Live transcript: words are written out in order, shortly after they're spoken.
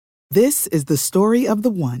This is the story of the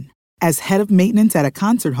one. As head of maintenance at a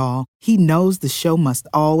concert hall, he knows the show must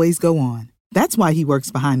always go on. That's why he works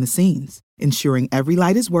behind the scenes, ensuring every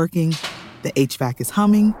light is working, the HVAC is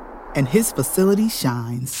humming, and his facility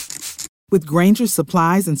shines. With Grainger's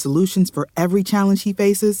supplies and solutions for every challenge he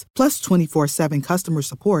faces, plus 24/7 customer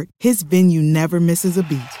support, his venue never misses a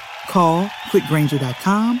beat. Call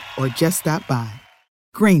quickgrainger.com or just stop by.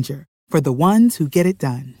 Grainger, for the ones who get it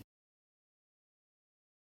done.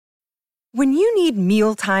 When you need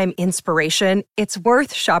mealtime inspiration, it's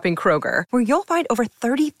worth shopping Kroger, where you'll find over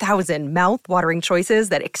 30,000 mouth-watering choices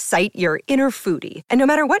that excite your inner foodie. And no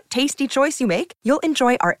matter what tasty choice you make, you'll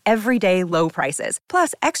enjoy our everyday low prices,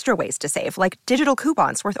 plus extra ways to save, like digital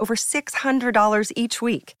coupons worth over $600 each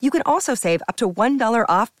week. You can also save up to $1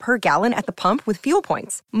 off per gallon at the pump with fuel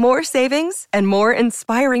points. More savings and more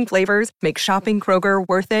inspiring flavors make shopping Kroger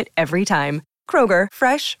worth it every time. Kroger,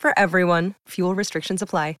 fresh for everyone. Fuel restrictions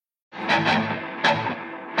apply.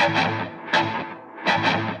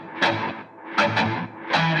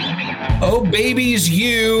 Oh, babies,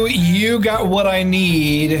 you got what I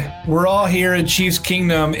need. We're all here at Chiefs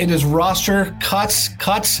Kingdom. It is roster cuts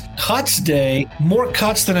day. More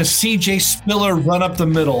cuts than a CJ Spiller run up the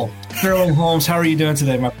middle. Carolyn Holmes, how are you doing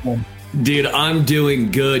today, my friend? Dude, I'm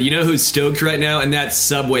doing good. You know who's stoked right now? And that's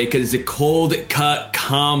Subway, because it's a cold cut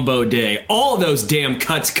combo day. All those damn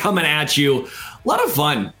cuts coming at you. A lot of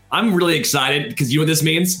fun. I'm really excited because you know what this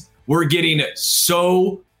means? We're getting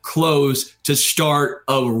so close to start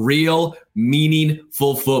a real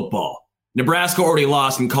meaningful football. Nebraska already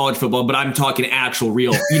lost in college football, but I'm talking actual,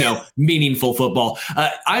 real, meaningful football.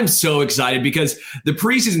 I'm so excited because the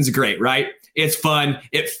preseason's great, right? It's fun.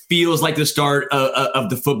 It feels like the start of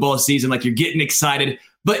the football season, like you're getting excited.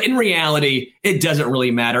 But in reality, it doesn't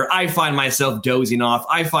really matter. I find myself dozing off.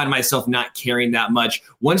 I find myself not caring that much.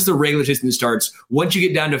 Once the regular season starts, once you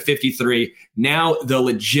get down to 53, now the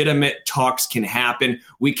legitimate talks can happen.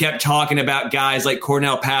 We kept talking about guys like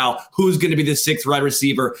Cornell Powell, who's going to be the sixth wide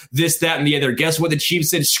receiver, this, that, and the other. Guess what? The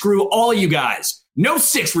Chiefs said, screw all you guys. No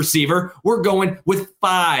sixth receiver. We're going with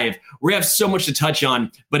 5. We have so much to touch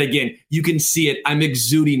on. But again, you can see it. I'm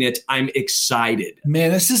exuding it. I'm excited.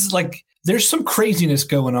 Man, this is like... There's some craziness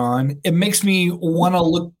going on. It makes me want to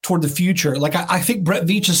look toward the future. Like, I think Brett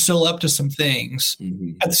Veach is still up to some things.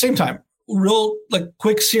 Mm-hmm. At the same time, real,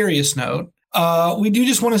 quick, serious note, we do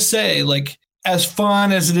just want to say, as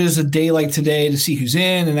fun as it is a day like today to see who's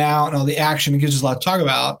in and out and all the action, it gives us a lot to talk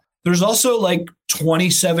about. There's also,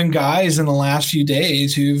 27 guys in the last few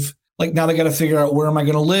days who've, now they got to figure out where am I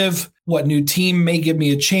going to live? What new team may give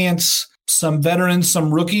me a chance? Some veterans,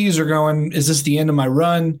 some rookies are going, is this the end of my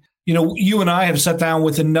run? You and I have sat down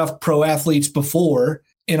with enough pro athletes before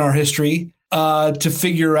in our history to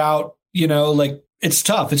figure out, it's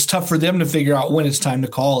tough. It's tough for them to figure out when it's time to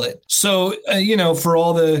call it. So, I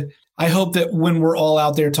hope that when we're all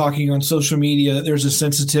out there talking on social media, that there's a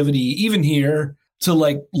sensitivity, even here, to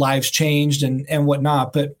lives changed and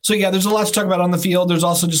whatnot. But so, yeah, there's a lot to talk about on the field. There's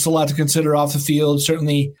also just a lot to consider off the field.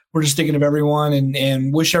 Certainly, we're just thinking of everyone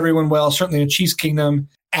and wish everyone well, certainly in Chiefs Kingdom,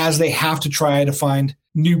 as they have to try to find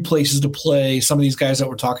new places to play some of these guys that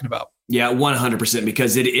we're talking about. Yeah, 100%,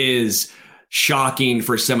 because it is shocking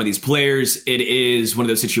for some of these players. It is one of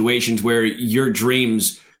those situations where your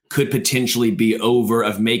dreams could potentially be over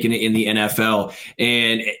of making it in the NFL.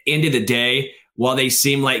 And end of the day, while they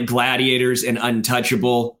seem like gladiators and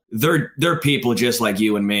untouchable, they're people just like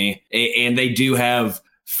you and me. And they do have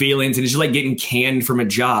feelings, and it's just like getting canned from a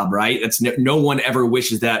job, right? That's no one ever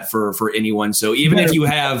wishes that for anyone. So even if you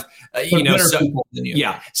have,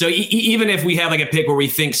 so even if we have a pick where we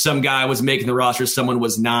think some guy was making the roster, someone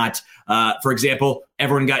was not, for example,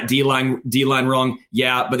 everyone got D-line wrong.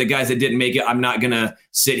 Yeah. But the guys that didn't make it, I'm not going to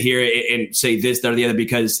sit here and say this, that, or the other,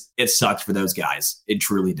 because it sucks for those guys. It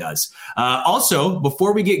truly does. Also,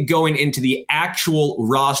 before we get going into the actual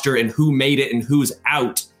roster and who made it and who's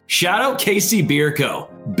out, shout out KC Beer Co.,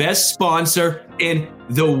 best sponsor in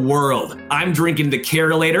the world. I'm drinking the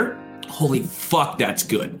Carolator. Holy fuck, that's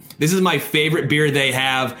good. This is my favorite beer they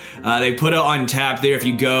have. They put it on tap there if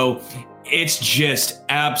you go. It's just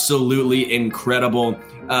absolutely incredible.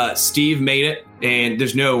 Steve made it, and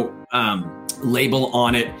there's no label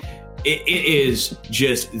on it. It is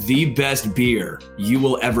just the best beer you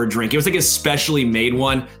will ever drink. It was a specially made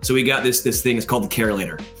one. So we got this thing. It's called the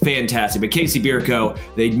Carolator. Fantastic. But KC Beer Co.,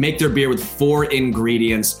 they make their beer with 4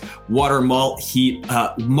 ingredients: water, malt, heat.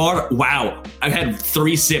 Wow. I've had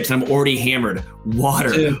 3 sips and I'm already hammered.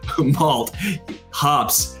 Water, malt,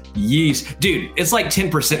 hops, yeast. Dude, it's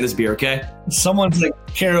 10% this beer, okay? Someone's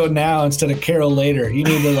Caro now instead of Caro later. You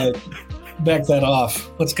need to Back that off.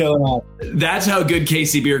 What's going on? That's how good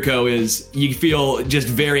KC Beer Co. is. You feel just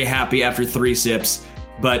very happy after 3 sips.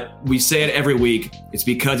 But we say it every week. It's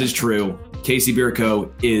because it's true. KC Beer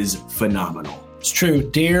Co. is phenomenal. It's true.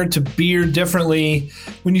 Dare to beer differently.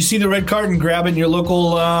 When you see the red carton, grab it in your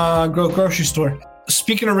local grocery store.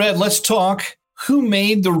 Speaking of red, let's talk who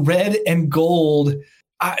made the red and gold.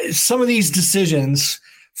 Some of these decisions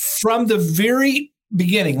from the very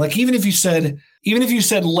beginning, like even if you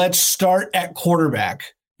said, let's start at quarterback,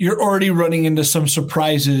 you're already running into some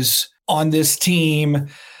surprises on this team.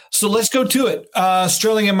 So let's go to it.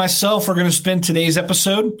 Sterling and myself are going to spend today's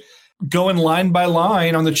episode going line by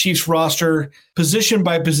line on the Chiefs roster, position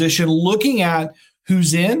by position, looking at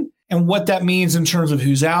who's in and what that means in terms of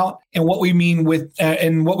who's out and what we mean with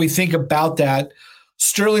and what we think about that.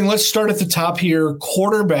 Sterling, let's start at the top here.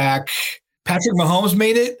 Quarterback. Patrick Mahomes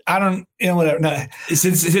made it. I don't, whatever. No.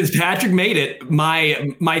 Since Patrick made it,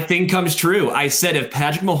 my thing comes true. I said if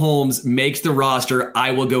Patrick Mahomes makes the roster,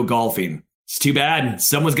 I will go golfing. It's too bad.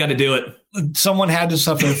 Someone's got to do it. Someone had to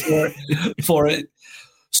suffer for it.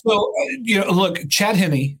 So, look, Chad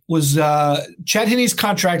Henne was Chad Henne's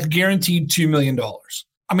contract guaranteed $2 million.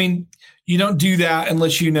 I mean, you don't do that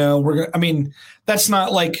unless that's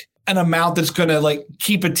not like an amount that's going to like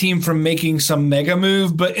keep a team from making some mega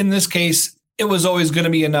move. But in this case, it was always going to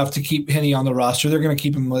be enough to keep Henne on the roster. They're going to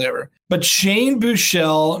keep him whatever. But Shane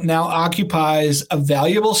Buechele now occupies a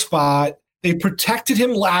valuable spot. They protected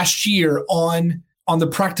him last year on the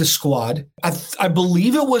practice squad. I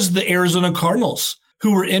believe it was the Arizona Cardinals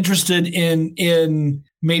who were interested in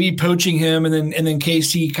maybe poaching him, and then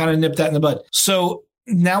KC kind of nipped that in the bud. So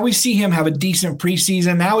now we see him have a decent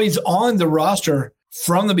preseason. Now he's on the roster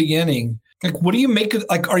from the beginning. Like, what do you make of,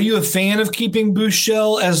 like, are you a fan of keeping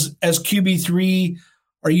Buechele as QB3?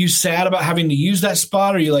 Are you sad about having to use that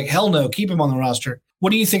spot? Or are you like, hell no, keep him on the roster? What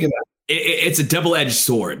do you think of that? It's a double-edged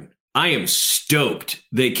sword. I am stoked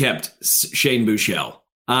they kept Shane Buechele.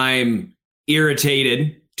 I'm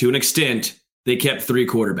irritated to an extent they kept 3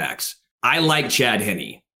 quarterbacks. I like Chad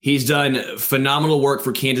Henne. He's done phenomenal work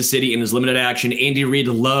for Kansas City in his limited action. Andy Reid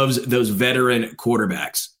loves those veteran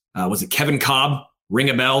quarterbacks. Was it Kevin Cobb? Ring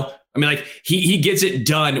a bell? I mean, like he gets it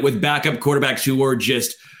done with backup quarterbacks who were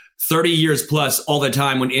just 30 years plus all the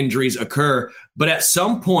time when injuries occur. But at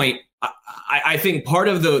some point, I think part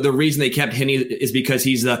of the reason they kept Henne is because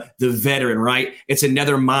he's the veteran, right? It's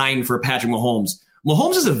another mind for Patrick Mahomes.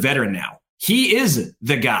 Mahomes is a veteran now. He is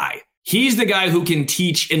the guy. He's the guy who can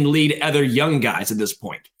teach and lead other young guys at this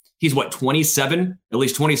point. He's 27? At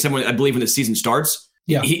least 27, I believe, when the season starts.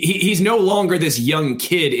 Yeah. He's no longer this young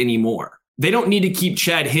kid anymore. They don't need to keep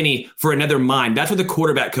Chad Henne for another mind. That's what the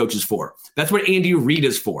quarterback coach is for. That's what Andy Reid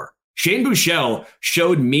is for. Shane Buechele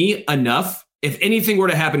showed me enough. If anything were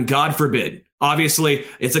to happen, God forbid. Obviously,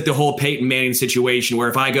 it's like the whole Peyton Manning situation where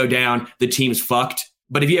if I go down, the team's fucked.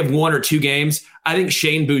 But if you have 1 or 2 games, I think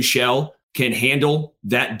Shane Buechele can handle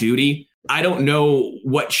that duty. I don't know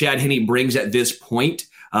what Chad Henne brings at this point.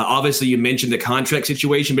 Obviously, you mentioned the contract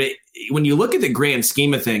situation, but when you look at the grand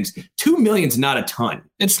scheme of things, $2 million is not a ton.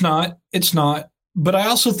 It's not. But I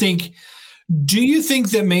also think, do you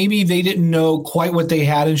think that maybe they didn't know quite what they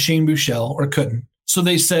had in Shane Buechele or couldn't? So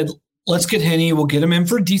they said, let's get Henne. We'll get him in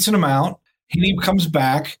for a decent amount. Henne comes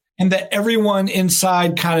back. And that everyone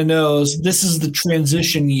inside kind of knows this is the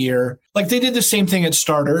transition year. Like they did the same thing at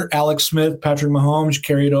starter. Alex Smith, Patrick Mahomes,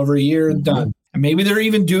 carried over a year and done. And maybe they're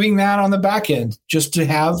even doing that on the back end just to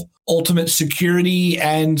have ultimate security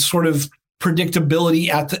and sort of predictability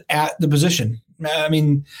at the position. I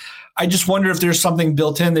mean, I just wonder if there's something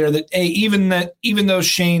built in there that, hey, even though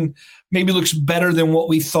Shane maybe looks better than what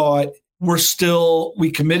we thought,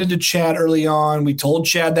 we committed to Chad early on. We told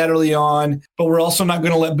Chad that early on, but we're also not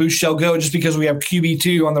going to let Buechele go just because we have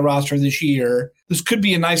QB2 on the roster this year. This could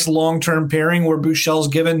be a nice long-term pairing where Buechele's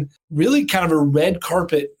given really kind of a red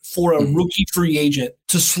carpet for a rookie free agent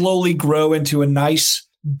to slowly grow into a nice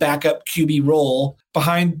backup QB role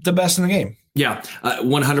behind the best in the game. Yeah,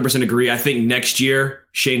 100% agree. I think next year,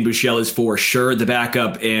 Shane Buechele is for sure the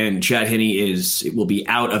backup, and Chad Henne will be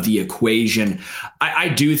out of the equation. I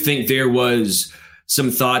do think there was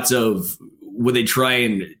some thoughts of would they try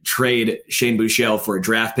and trade Shane Buechele for a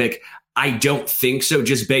draft pick? I don't think so,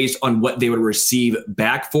 just based on what they would receive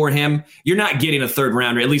back for him. You're not getting a third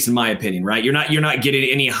rounder, at least in my opinion, right? You're not getting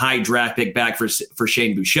any high draft pick back for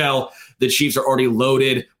Shane Buechele. The Chiefs are already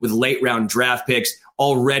loaded with late round draft picks.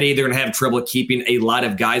 Already, they're going to have trouble keeping a lot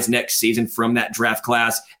of guys next season from that draft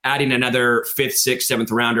class. Adding another 5th, 6th,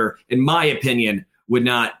 7th rounder, in my opinion, would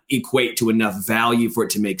not equate to enough value for it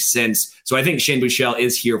to make sense. So I think Shane Buechele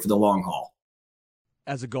is here for the long haul.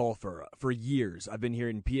 As a golfer, for years, I've been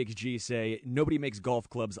hearing PXG say nobody makes golf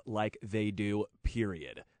clubs like they do,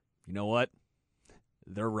 period. You know what?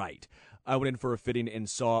 They're right. I went in for a fitting and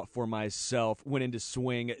saw for myself, went in to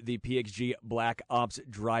swing the PXG Black Ops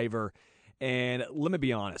driver, and let me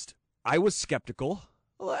be honest, I was skeptical.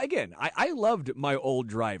 Well, again, I loved my old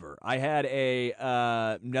driver. I had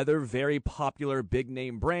another very popular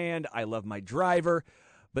big-name brand. I love my driver,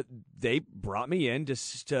 but they brought me in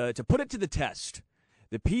just to put it to the test.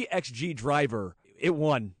 The PXG driver, it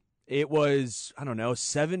won. It was,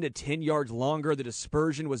 7 to 10 yards longer. The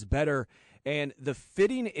dispersion was better. And the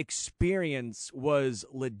fitting experience was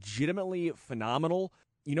legitimately phenomenal.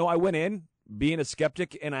 I went in being a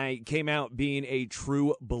skeptic, and I came out being a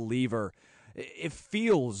true believer. It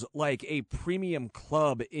feels like a premium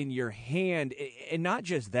club in your hand. And not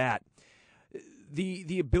just that.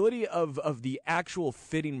 The ability of the actual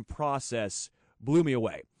fitting process blew me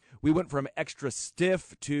away. We went from extra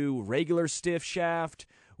stiff to regular stiff shaft.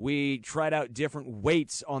 We tried out different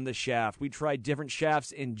weights on the shaft. We tried different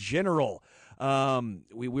shafts in general.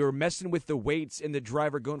 We were messing with the weights in the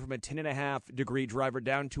driver, going from a 10.5 degree driver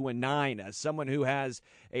down to a 9. As someone who has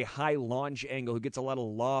a high launch angle, who gets a lot of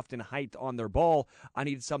loft and height on their ball, I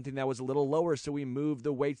needed something that was a little lower, so we moved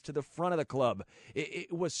the weights to the front of the club.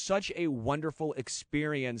 It was such a wonderful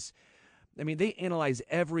experience. I mean, they analyze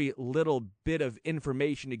every little bit of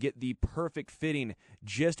information to get the perfect fitting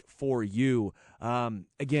just for you.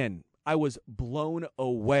 Again, I was blown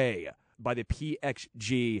away by the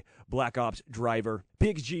PXG Black Ops driver.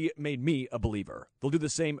 PXG made me a believer. They'll do the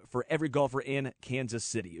same for every golfer in Kansas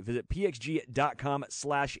City. Visit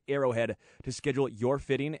pxg.com/arrowhead to schedule your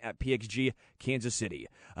fitting at PXG Kansas City.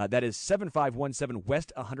 That is 7517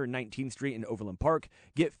 West 119th Street in Overland Park.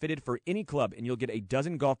 Get fitted for any club, and you'll get a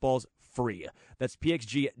dozen golf balls free. That's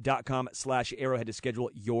pxg.com/arrowhead to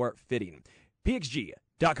schedule your fitting.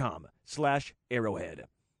 pxg.com/arrowhead.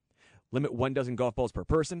 Limit 1 dozen golf balls per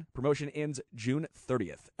person. Promotion ends June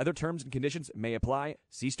 30th. Other terms and conditions may apply.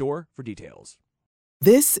 See store for details.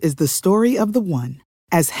 This is the story of the one.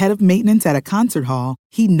 As head of maintenance at a concert hall,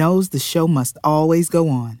 he knows the show must always go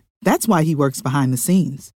on. That's why he works behind the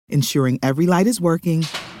scenes, ensuring every light is working,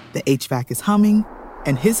 the HVAC is humming,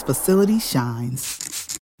 and his facility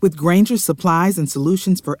shines. With Grainger's supplies and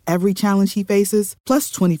solutions for every challenge he faces,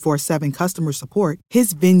 plus 24/7 customer support,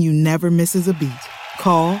 his venue never misses a beat.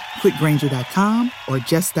 Call quickgrainger.com or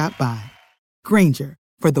just stop by. Grainger,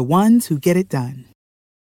 for the ones who get it done.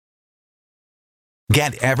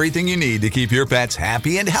 Get everything you need to keep your pets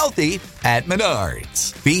happy and healthy at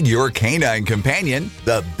Menards. Feed your canine companion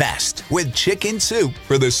the best with chicken soup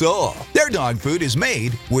for the soul. Their dog food is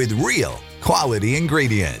made with real quality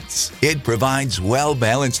ingredients. It provides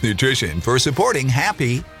well-balanced nutrition for supporting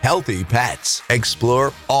happy, healthy pets.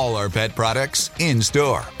 Explore all our pet products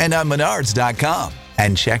in-store and on Menards.com.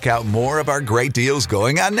 And check out more of our great deals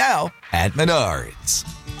going on now at Menards.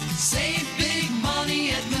 Save big money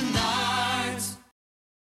at Menards.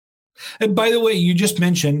 And by the way, you just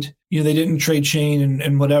mentioned, they didn't trade Shane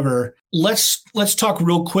and whatever. Let's talk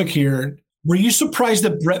real quick here. Were you surprised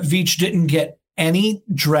that Brett Veach didn't get any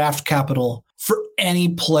draft capital for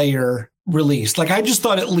any player released? Like, I just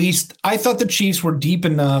thought I thought the Chiefs were deep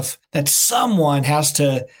enough that someone has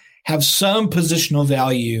to have some positional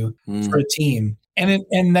value for a team.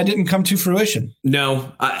 And that didn't come to fruition.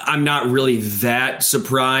 No, I'm not really that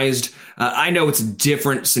surprised. I know it's a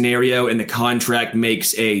different scenario and the contract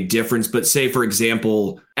makes a difference. But say, for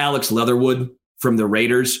example, Alex Leatherwood from the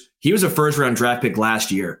Raiders, he was a first-round draft pick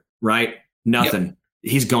last year, right? Nothing. Yep.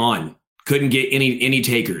 He's gone. Couldn't get any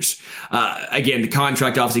takers. Again, the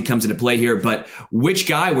contract obviously comes into play here, but which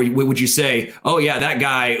guy would you say, oh, yeah, that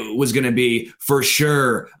guy was going to be for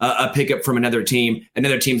sure a pickup from another team.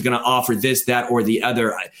 Another team's going to offer this, that, or the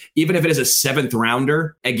other. Even if it is a 7th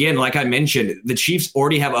rounder, again, like I mentioned, the Chiefs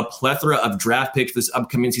already have a plethora of draft picks this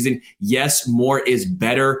upcoming season. Yes, more is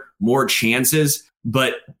better, more chances.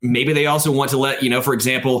 But maybe they also want to let, for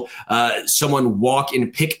example, someone walk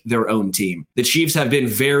and pick their own team. The Chiefs have been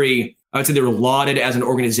I would say they were lauded as an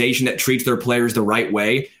organization that treats their players the right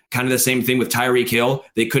way. Kind of the same thing with Tyreek Hill.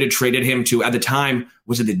 They could have traded him to, at the time,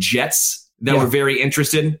 was it the Jets that were very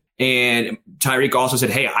interested? And Tyreek also said,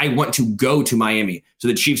 hey, I want to go to Miami. So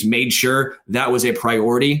the Chiefs made sure that was a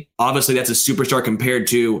priority. Obviously, that's a superstar compared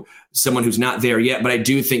to someone who's not there yet. But I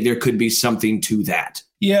do think there could be something to that.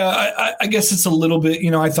 Yeah, I guess it's a little bit,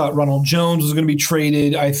 I thought Ronald Jones was going to be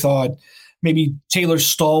traded. I thought maybe Taylor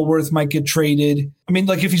Stallworth might get traded. I mean,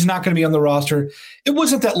 like, if he's not going to be on the roster, it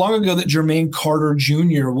wasn't that long ago that Jermaine Carter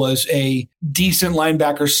Jr. was a decent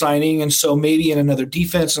linebacker signing. And so maybe in another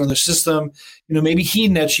defense, another system, maybe he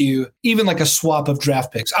nets you even like a swap of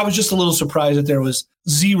draft picks. I was just a little surprised that there was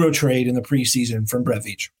zero trade in the preseason from Brett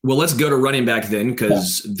Veach. Well, let's go to running back then,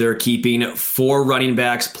 because they're keeping 4 running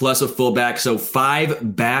backs plus a fullback, so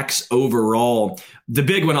 5 backs overall. The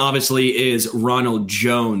big one, obviously, is Ronald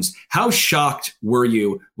Jones. How shocked were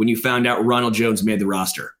you when you found out Ronald Jones made the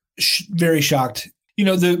roster? Very shocked.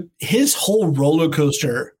 His whole roller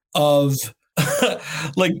coaster of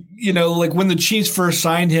like when the Chiefs first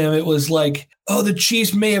signed him, it was like, oh, the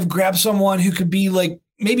Chiefs may have grabbed someone who could be like,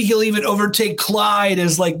 maybe he'll even overtake Clyde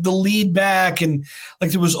as like the lead back. And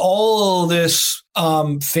like there was all this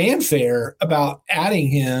fanfare about adding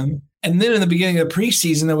him. And then in the beginning of the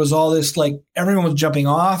preseason, there was all this, like everyone was jumping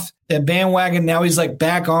off that bandwagon. Now he's like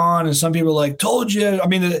back on. And some people are like, told you. I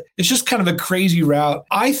mean, it's just kind of a crazy route.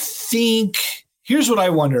 I think here's what I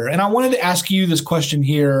wonder. And I wanted to ask you this question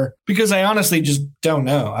here because I honestly just don't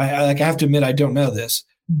know. I have to admit, I don't know this.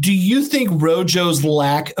 Do you think Rojo's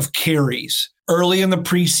lack of carries early in the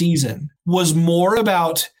preseason was more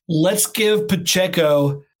about let's give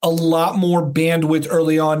Pacheco a lot more bandwidth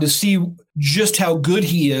early on to see just how good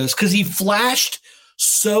he is? Because he flashed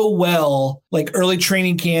so well, like early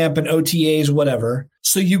training camp and OTAs, whatever.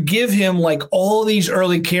 So you give him like all these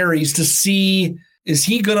early carries to see, is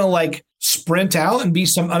he going to like sprint out and be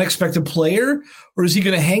some unexpected player, or is he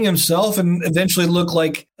going to hang himself and eventually look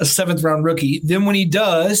like a 7th round rookie? Then when he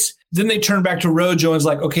does, then they turn back to Rojo and is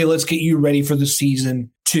like, okay, let's get you ready for the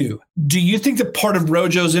season 2. Do you think that part of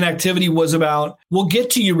Rojo's inactivity was about, we'll get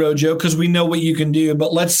to you, Rojo, because we know what you can do,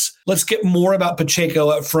 but let's get more about Pacheco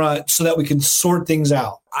up front so that we can sort things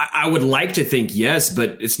out? I would like to think yes,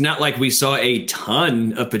 but it's not like we saw a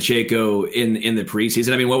ton of Pacheco in the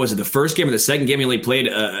preseason. I mean, what was it? The first game or the second game, he only played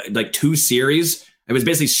like 2 series. It was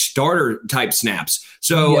basically starter type snaps.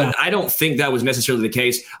 So yeah. I don't think that was necessarily the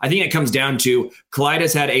case. I think it comes down to Clyde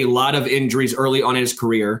has had a lot of injuries early on in his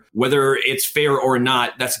career. Whether it's fair or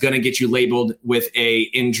not, that's going to get you labeled with a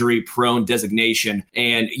injury prone designation.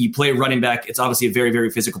 And you play running back. It's obviously a very, very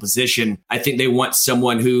physical position. I think they want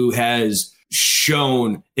someone who has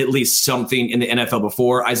shown at least something in the NFL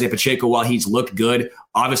before. Isaiah Pacheco, while he's looked good,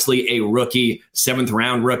 obviously a rookie, 7th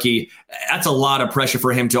round rookie, that's a lot of pressure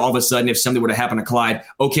for him to all of a sudden, if something were to happen to Clyde,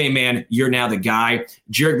 okay, man, you're now the guy.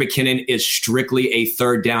 Jerick McKinnon is strictly a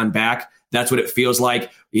 3rd down back. That's what it feels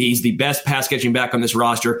like. He's the best pass catching back on this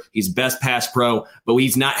roster. He's best pass pro, but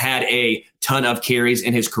he's not had a ton of carries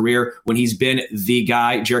in his career. When he's been the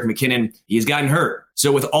guy, Jerick McKinnon, he's gotten hurt.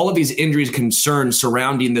 So with all of these injuries concerns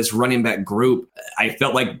surrounding this running back group, I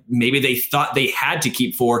felt like maybe they thought they had to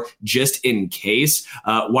keep 4 just in case.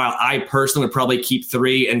 While I personally would probably keep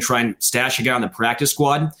 3 and try and stash a guy on the practice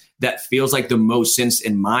squad, that feels like the most sense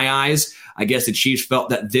in my eyes. I guess the Chiefs felt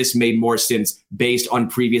that this made more sense based on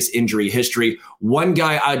previous injury history. One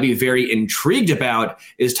guy I'd be very intrigued about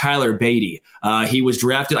is Tyler Beatty. He was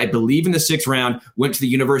drafted, I believe, in the 6th round, went to the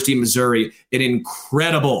University of Missouri, an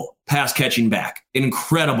incredible pass catching back.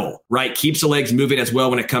 Incredible, right? Keeps the legs moving as well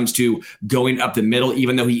when it comes to going up the middle,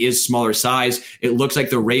 even though he is smaller size. It looks like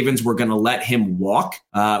the Ravens were going to let him walk,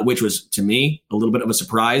 which was, to me, a little bit of a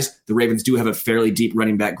surprise. The Ravens do have a fairly deep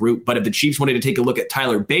running back group, but if the Chiefs wanted to take a look at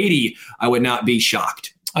Tyler Beatty, I would not be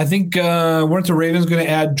shocked. I think weren't the Ravens going to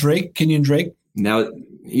add Kenyon Drake? Now,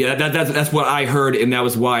 yeah, that's what I heard, and that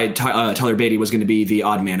was why Tyler Beatty was going to be the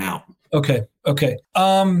odd man out. Okay.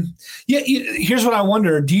 Here's what I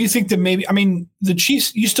wonder. Do you think that maybe, I mean, the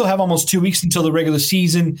Chiefs, you still have almost 2 weeks until the regular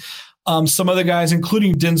season. Some other guys,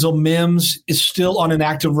 including Denzel Mims, is still on an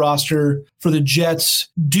active roster for the Jets.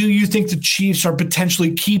 Do you think the Chiefs are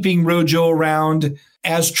potentially keeping Rojo around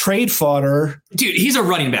as trade fodder? Dude, he's a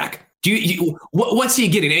running back. What's he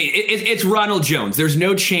getting? It's Ronald Jones. There's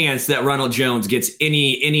no chance that Ronald Jones gets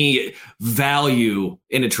any value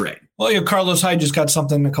in a trade. Well, Carlos Hyde just got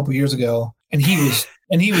something a couple years ago, and he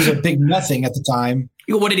was a big nothing at the time.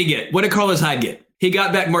 What did he get? What did Carlos Hyde get? He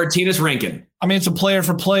got back Martinez Rankin. I mean, it's a player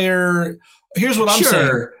for player. Here's what I'm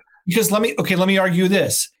saying. Because let me argue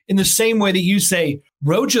this. In the same way that you say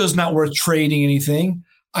Rojo's not worth trading anything,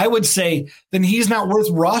 I would say then he's not worth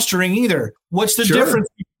rostering either. What's the difference?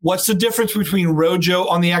 What's the difference between Rojo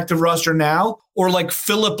on the active roster now or like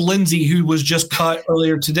Philip Lindsay, who was just cut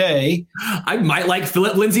earlier today? I might like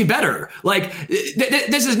Philip Lindsay better. Like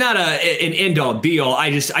this is not an end all be all.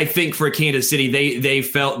 I think for Kansas City, they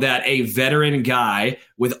felt that a veteran guy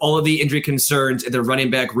with all of the injury concerns in the running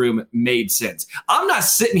back room made sense. I'm not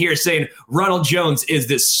sitting here saying Ronald Jones is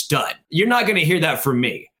this stud. You're not going to hear that from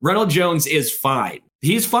me. Ronald Jones is fine.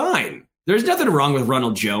 He's fine. There's nothing wrong with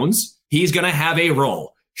Ronald Jones. He's going to have a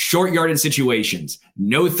role. Short yardage situations,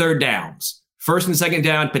 no 3rd downs. first and second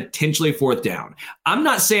down, potentially fourth down. I'm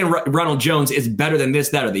not saying Ronald Jones is better than this,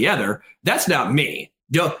 that, or the other. That's not me.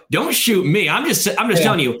 Don't shoot me. I'm just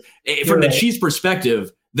telling you from the Chiefs'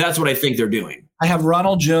 perspective, that's what I think they're doing. I have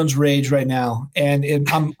Ronald Jones rage right now, and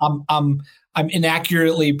I'm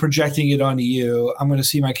inaccurately projecting it onto you. I'm going to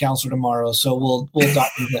see my counselor tomorrow, so we'll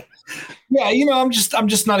document it. Yeah, I'm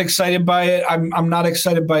just not excited by it. I'm not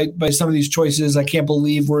excited by some of these choices. I can't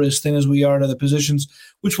believe we're as thin as we are to the positions,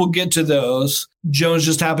 which we'll get to those. Jones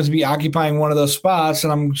just happens to be occupying one of those spots,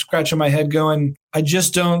 and I'm scratching my head going, I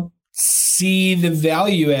just don't see the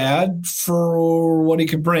value add for what he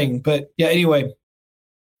could bring. But yeah, anyway.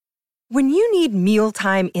 When you need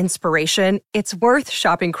mealtime inspiration, it's worth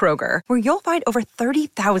shopping Kroger, where you'll find over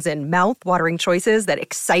 30,000 mouth-watering choices that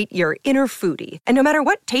excite your inner foodie. And no matter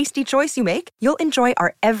what tasty choice you make, you'll enjoy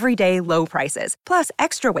our everyday low prices, plus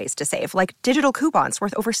extra ways to save, like digital coupons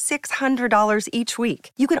worth over $600 each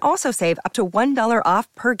week. You can also save up to $1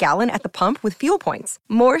 off per gallon at the pump with fuel points.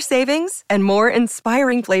 More savings and more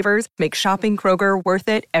inspiring flavors make shopping Kroger worth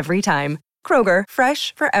it every time. Kroger,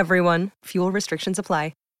 fresh for everyone. Fuel restrictions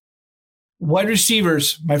apply. Wide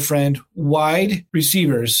receivers, my friend. Wide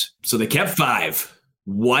receivers. So they kept 5.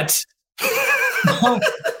 What?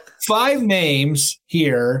 5 names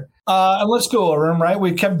here. And let's go over them, right?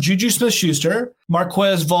 We kept Juju Smith-Schuster,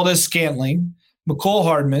 Marquez Valdes-Scantling, McCole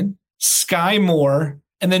Hardman, Sky Moore,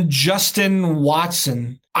 and then Justin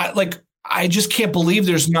Watson. I just can't believe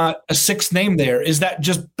there's not a 6th name there. Is that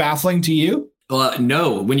just baffling to you?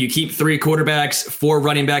 No. When you keep 3 quarterbacks, 4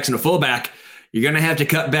 running backs, and a fullback, you're going to have to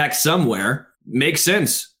cut back somewhere. Makes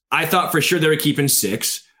sense. I thought for sure they were keeping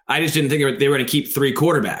 6. I just didn't think they were going to keep 3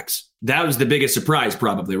 quarterbacks. That was the biggest surprise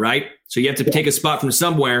probably, right? So you have to take a spot from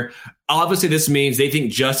somewhere. Obviously, this means they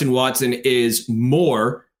think Justin Watson is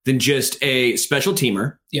more than just a special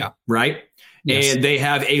teamer. Yeah. Right? Yes. And they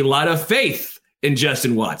have a lot of faith in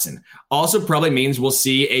Justin Watson. Also probably means we'll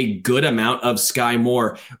see a good amount of Sky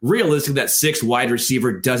Moore. Realistically, that 6th wide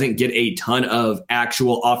receiver doesn't get a ton of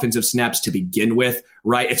actual offensive snaps to begin with,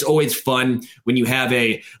 right? It's always fun when you have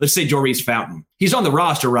let's say Maurice Fountain. He's on the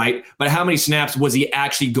roster, right? But how many snaps was he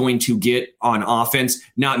actually going to get on offense?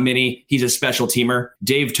 Not many. He's a special teamer.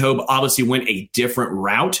 Dave Toub obviously went a different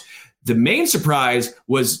route. The main surprise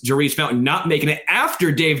was Maurice Fountain not making it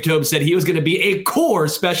after Dave Toub said he was going to be a core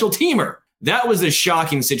special teamer. That was a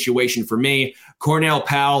shocking situation for me. Cornell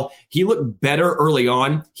Powell, he looked better early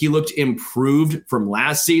on. He looked improved from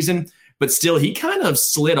last season, but still he kind of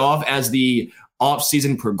slid off as the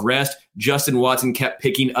offseason progressed. Justin Watson kept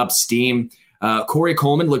picking up steam. Corey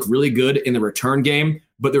Coleman looked really good in the return game,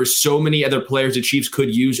 but there were so many other players the Chiefs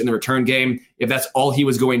could use in the return game. If that's all he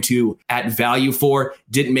was going to add value for,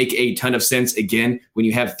 didn't make a ton of sense. Again, when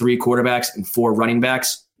you have 3 quarterbacks and 4 running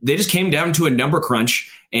backs, they just came down to a number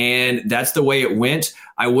crunch. And that's the way it went.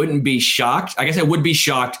 I wouldn't be shocked. I guess I would be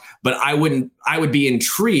shocked, but I would be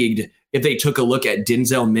intrigued if they took a look at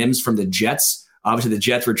Denzel Mims from the Jets. Obviously, the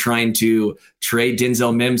Jets were trying to trade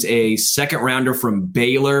Denzel Mims, a 2nd rounder from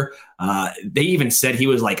Baylor. They even said he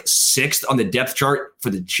was like 6th on the depth chart for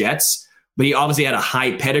the Jets, but he obviously had a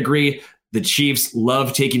high pedigree. The Chiefs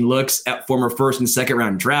love taking looks at former 1st and 2nd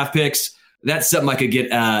round draft picks. That's something I could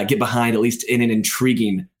get behind, at least in an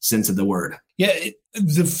intriguing sense of the word. Yeah,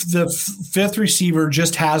 the 5th receiver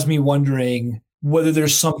just has me wondering whether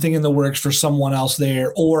there's something in the works for someone else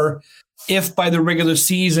there, or if by the regular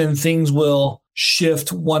season things will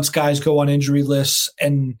shift once guys go on injury lists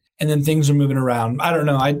and then things are moving around. I don't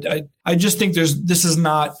know. I just think this is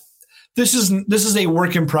a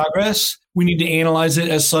work in progress. We need to analyze it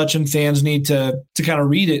as such, and fans need to kind of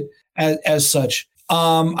read it as such.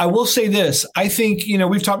 I will say this. I think,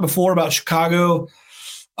 we've talked before about Chicago.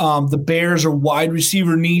 The Bears are wide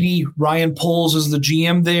receiver needy. Ryan Poles is the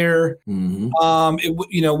GM there. Mm-hmm.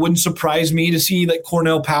 It wouldn't surprise me to see like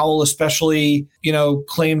Cornell Powell, especially,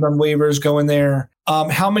 claimed on waivers going there.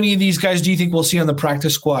 How many of these guys do you think we'll see on the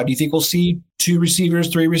practice squad? Do you think we'll see 2 receivers,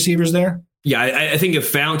 3 receivers there? Yeah, I think if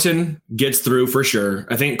Fountain gets through for sure,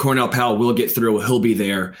 I think Cornell Powell will get through. He'll be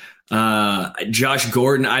there. Josh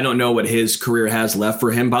Gordon, I don't know what his career has left for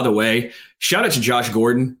him. By the way, shout out to Josh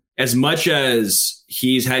Gordon. As much as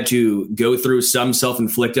he's had to go through some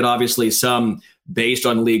self-inflicted, obviously some based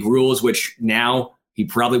on league rules, which now he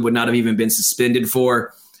probably would not have even been suspended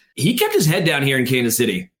for, he kept his head down here in Kansas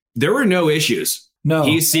City. There were no issues. No.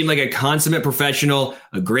 He seemed like a consummate professional,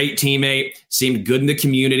 a great teammate, seemed good in the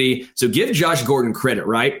community. So give Josh Gordon credit,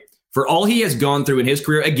 right? For all he has gone through in his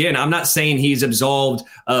career. Again, I'm not saying he's absolved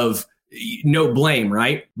of no blame,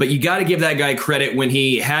 right? But you got to give that guy credit. When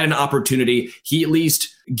he had an opportunity, he at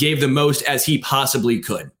least gave the most as he possibly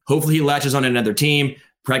could. Hopefully he latches on another team.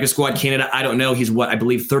 Practice squad candidate, I don't know. He's I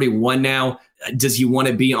believe 31 now. Does he want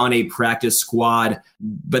to be on a practice squad?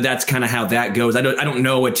 But that's kind of how that goes. I don't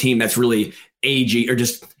know a team that's really aging or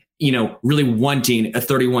just, really wanting a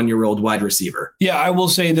 31-year-old wide receiver. Yeah, I will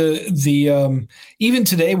say the even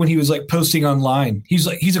today when he was like posting online, he's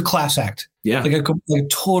a class act. Yeah, like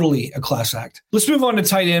totally a class act. Let's move on to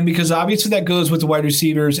tight end because obviously that goes with the wide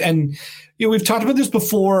receivers. And we've talked about this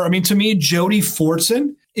before. I mean, to me, Jody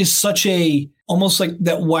Fortson is such almost like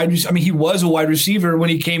that wide. I mean, he was a wide receiver when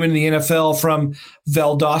he came into the NFL from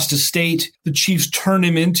Valdosta State. The Chiefs turned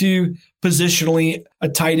him into positionally a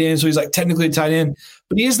tight end, so he's like technically a tight end.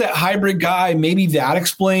 But he is that hybrid guy. Maybe that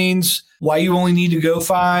explains why you only need to go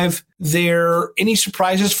 5 there. Any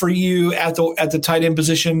surprises for you at the tight end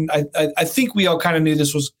position? I think we all kind of knew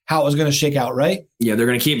this was how it was going to shake out, right? Yeah, they're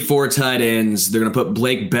going to keep 4 tight ends. They're going to put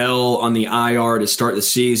Blake Bell on the IR to start the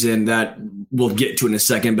season. That we'll get to in a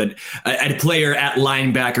second. But a player at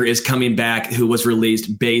linebacker is coming back who was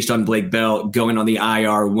released based on Blake Bell going on the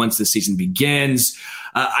IR once the season begins.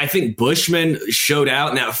 I think Bushman showed out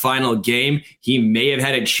in that final game. He may have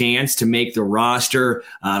had a chance to make the roster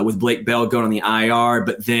with Blake Bell going on the IR,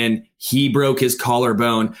 but then he broke his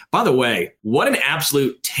collarbone. By the way, what an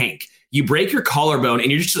absolute tank. You break your collarbone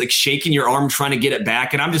and you're just like shaking your arm trying to get it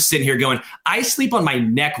back. And I'm just sitting here going, I sleep on my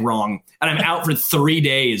neck wrong and I'm out for 3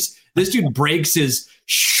 days. This dude breaks his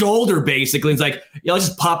shoulder basically. It's like, yeah, let's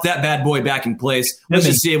just pop that bad boy back in place. Let's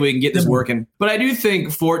just see if we can get this working. But I do think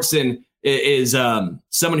Fortson is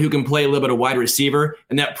someone who can play a little bit of wide receiver,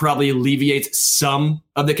 and that probably alleviates some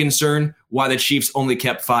of the concern why the Chiefs only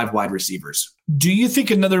kept 5 wide receivers. Do you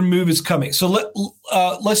think another move is coming? So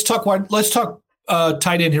let's talk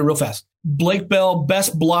tight end here real fast. Blake Bell,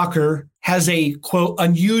 best blocker, has a, quote,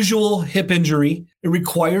 unusual hip injury. It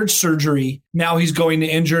required surgery. Now he's going to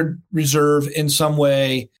injured reserve in some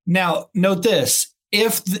way. Now, note this.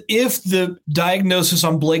 If the diagnosis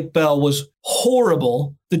on Blake Bell was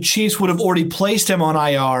horrible, the Chiefs would have already placed him on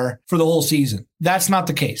IR for the whole season. That's not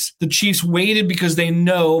the case. The Chiefs waited because they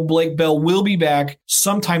know Blake Bell will be back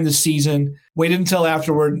sometime this season, waited until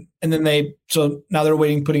afterward, and then so now they're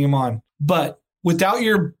waiting, putting him on. But without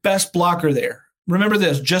your best blocker there, remember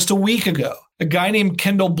this, just a week ago, a guy named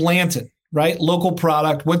Kendall Blanton, right, local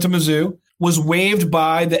product, went to Mizzou, was waived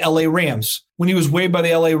by the LA Rams. When he was waived by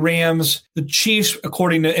the LA Rams, the Chiefs,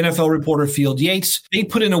 according to NFL reporter Field Yates, they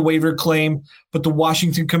put in a waiver claim, but the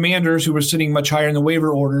Washington Commanders, who were sitting much higher in the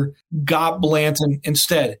waiver order, got Blanton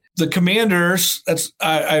instead. The Commanders,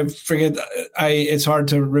 I forget, it's hard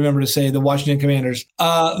to remember to say the Washington Commanders.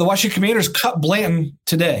 The Washington Commanders cut Blanton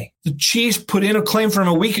today. The Chiefs put in a claim for him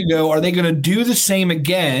a week ago. Are they going to do the same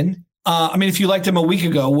again? I mean, if you liked him a week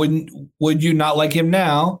ago, would you not like him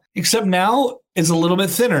now? Except now it's a little bit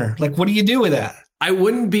thinner. Like, what do you do with that? I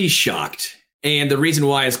wouldn't be shocked. And the reason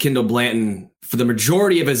why is Kendall Blanton, for the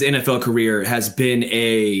majority of his NFL career, has been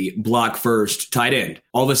a block first tight end.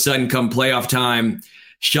 All of a sudden, come playoff time,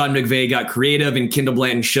 Sean McVay got creative and Kendall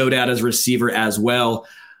Blanton showed out as a receiver as well.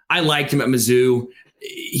 I liked him at Mizzou.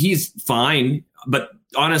 He's fine, but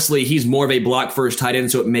honestly, he's more of a block first tight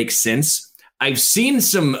end, so it makes sense. I've seen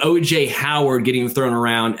some O.J. Howard getting thrown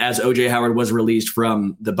around as O.J. Howard was released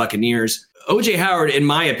from the Buccaneers. O.J. Howard, in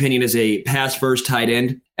my opinion, is a pass-first tight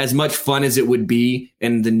end. As much fun as it would be,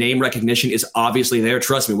 and the name recognition is obviously there.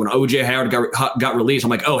 Trust me, when O.J. Howard got released,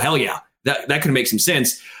 I'm like, oh, hell yeah, that could make some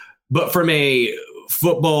sense. But from a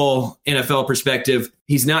football NFL perspective,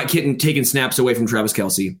 he's not taking snaps away from Travis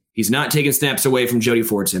Kelce. He's not taking snaps away from Jody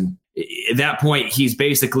Fortson. At that point, he's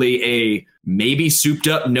basically a maybe souped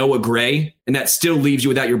up Noah Gray, and that still leaves you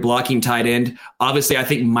without your blocking tight end. Obviously, I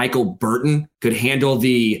think Michael Burton could handle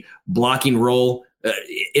the blocking role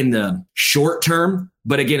in the short term.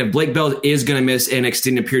 But again, if Blake Bell is going to miss an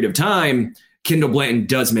extended period of time, Kendall Blanton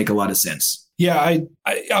does make a lot of sense. Yeah,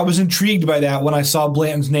 I was intrigued by that when I saw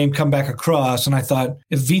Blanton's name come back across, and I thought,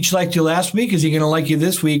 if Veach liked you last week, is he going to like you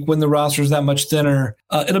this week when the roster is that much thinner?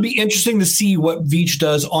 It'll be interesting to see what Veach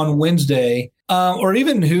does on Wednesday, or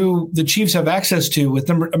even who the Chiefs have access to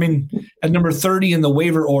with at number 30 in the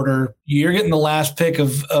waiver order, you're getting the last pick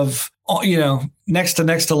of next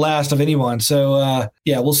to last of anyone. So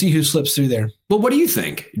we'll see who slips through there. Well, what do you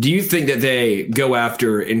think? Do you think that they go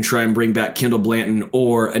after and try and bring back Kendall Blanton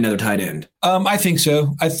or another tight end? I think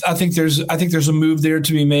so. I think there's a move there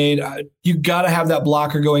to be made. You got to have that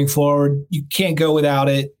blocker going forward. You can't go without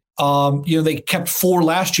it. They kept 4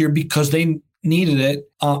 last year because they needed it.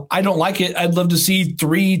 I don't like it. I'd love to see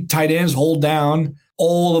 3 tight ends hold down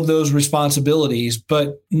all of those responsibilities,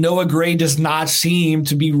 but Noah Gray does not seem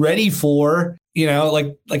to be ready for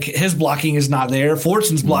like his blocking is not there.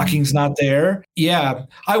 Fortson's blocking is not there. Yeah,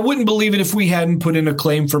 I wouldn't believe it if we hadn't put in a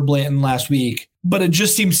claim for Blanton last week. But it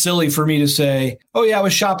just seems silly for me to say, oh, yeah, I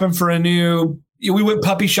was shopping for we went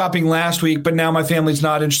puppy shopping last week, but now my family's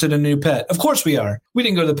not interested in a new pet. Of course we are. We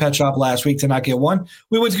didn't go to the pet shop last week to not get one.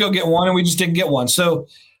 We went to go get one, and we just didn't get one. So,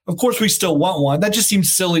 of course, we still want one. That just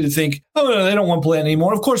seems silly to think, oh, no, they don't want Blanton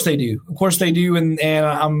anymore. Of course they do. Of course they do, and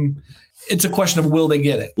it's a question of will they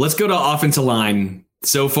get it. Let's go to offensive line.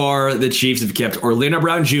 So far, the Chiefs have kept Orlando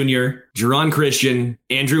Brown Jr., Geron Christian,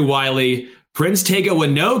 Andrew Wiley, Prince Tega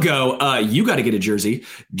Winogo, you got to get a jersey,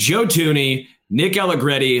 Joe Thuney, Nick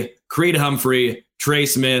Allegretti, Creed Humphrey, Trey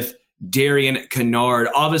Smith, Darian Kennard.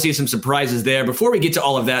 Obviously, some surprises there. Before we get to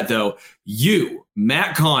all of that, though, you,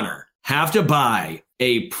 Matt Connor, have to buy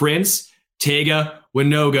a Prince Tega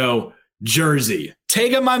Winogo jersey.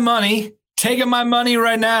 Tega my money. Tega my money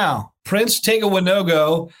right now. Prince Tega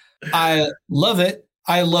Winogo. I love it.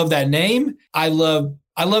 I love that name. I love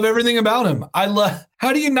everything about him.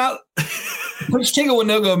 How do you not? Prince Tega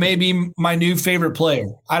Winogo may be my new favorite player.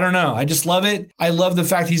 I don't know. I just love it. I love the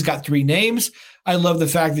fact he's got 3 names. I love the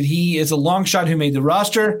fact that he is a long shot who made the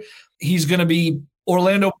roster. He's going to be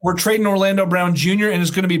Orlando. We're trading Orlando Brown Jr. and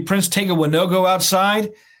it's going to be Prince Tega Winogo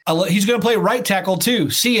outside. He's going to play right tackle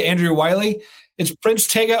too. See you, Andrew Wiley. It's Prince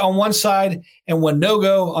Tega on one side and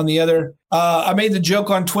Winogo on the other. I made the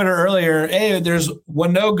joke on Twitter earlier. Hey, there's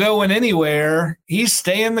Winogo going anywhere. He's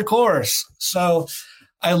staying the course. So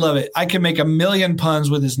I love it. I can make a million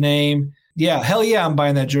puns with his name. Yeah, hell yeah, I'm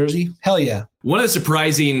buying that jersey. Hell yeah. One of the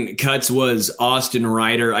surprising cuts was Austin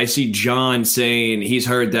Ryder. I see John saying he's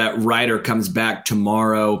heard that Ryder comes back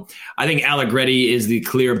tomorrow. I think Allegretti is the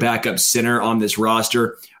clear backup center on this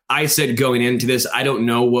roster. I said going into this, I don't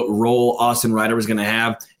know what role Austin Ryder was going to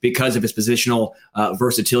have because of his positional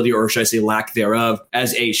versatility, or should I say lack thereof,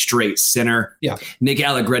 as a straight center. Yeah. Nick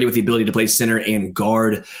Allegretti with the ability to play center and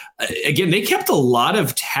guard. Again, they kept a lot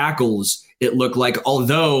of tackles, it looked like,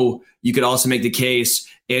 although you could also make the case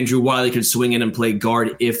Andrew Wiley could swing in and play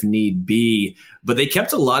guard if need be. But they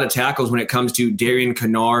kept a lot of tackles when it comes to Darian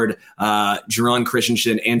Kennard, Geron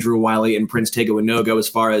Christensen, Andrew Wiley, and Prince Tega Winogo as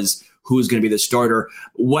far as who's going to be the starter.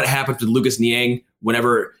 What happens with Lucas Niang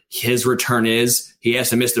whenever his return is? He has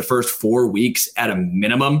to miss the first 4 weeks at a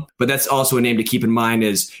minimum. But that's also a name to keep in mind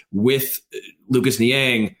is with Lucas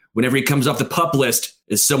Niang, whenever he comes off the PUP list,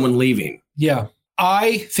 is someone leaving. Yeah.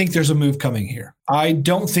 I think there's a move coming here. I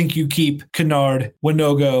don't think you keep Kennard,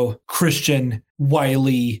 Winogo, Christian,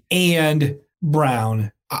 Wiley, and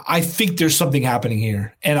Brown. I think there's something happening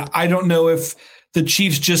here. And I don't know if the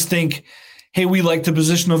Chiefs just think, hey, we like the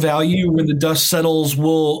positional value. When the dust settles,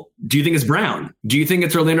 we'll... Do you think it's Brown? Do you think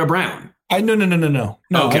it's Orlando Brown? No.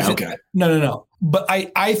 Okay. No. But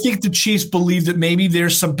I think the Chiefs believe that maybe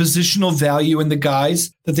there's some positional value in the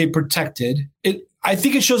guys that they protected. I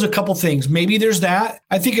think it shows a couple things. Maybe there's that.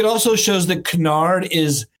 I think it also shows that Kennard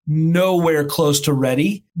is nowhere close to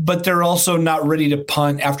ready, but they're also not ready to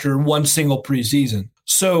punt after one single preseason.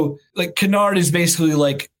 So like Kennard is basically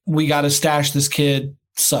like, we got to stash this kid,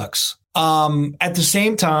 sucks. At the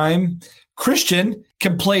same time, Christian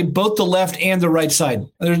can play both the left and the right side.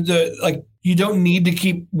 You don't need to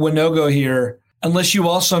keep Winogo here unless you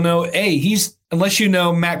also know, unless you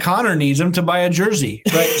know Matt Connor needs him to buy a jersey,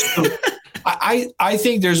 right? So I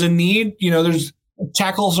think there's a need. There's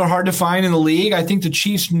tackles are hard to find in the league. I think the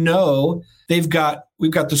Chiefs know we've got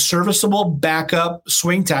the serviceable backup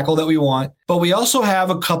swing tackle that we want, but we also have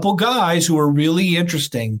a couple guys who are really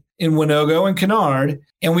interesting in Winogo and Kennard,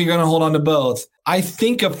 and we're going to hold on to both. I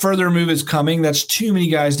think a further move is coming. That's too many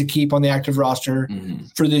guys to keep on the active roster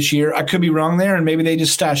for this year. I could be wrong there, and maybe they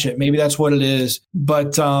just stash it. Maybe that's what it is.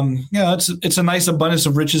 But it's a nice abundance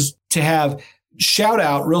of riches to have. Shout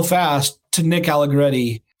out real fast to Nick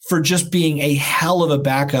Allegretti for just being a hell of a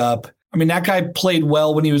backup. I mean, that guy played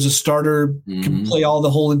well when he was a starter, can play all the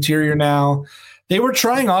whole interior now. They were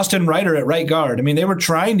trying Austin Ryder at right guard. I mean, they were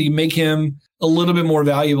trying to make him a little bit more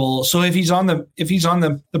valuable. So if he's on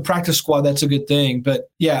the practice squad, that's a good thing. But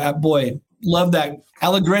yeah, boy, love that.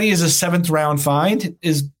 Allegretti is a 7th round find,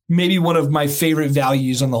 is maybe one of my favorite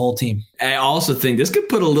values on the whole team. I also think this could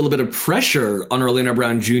put a little bit of pressure on Orlando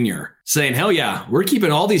Brown Jr. saying, hell yeah, we're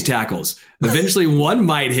keeping all these tackles. Eventually one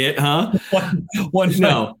might hit, huh? One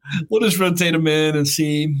no. We'll just rotate them in and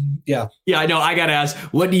see. Yeah. Yeah, I know. I got to ask,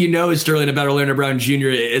 what do you know, Sterling, about Orlando Brown Jr.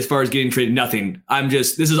 as far as getting traded? Nothing.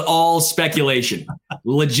 This is all speculation.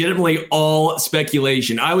 Legitimately all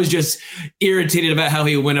speculation. I was just irritated about how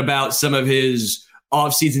he went about some of his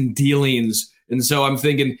offseason dealings. And so I'm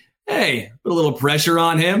thinking, hey, put a little pressure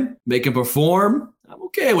on him, make him perform. I'm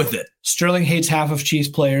okay with it. Sterling hates half of Chiefs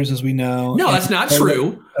players, as we know. No, that's not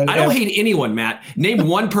true. I don't hate anyone, Matt. Name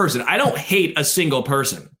one person. I don't hate a single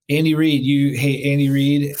person. Andy Reid. You hate Andy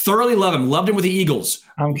Reid? Thoroughly love him. Loved him with the Eagles.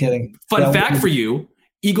 I'm kidding. Fun fact for you,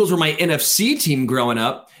 Eagles were my NFC team growing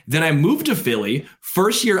up. Then I moved to Philly.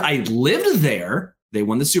 First year I lived there, they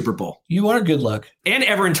won the Super Bowl. You are good luck. And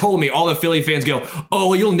everyone told me, all the Philly fans go,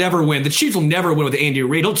 oh, you'll never win. The Chiefs will never win with Andy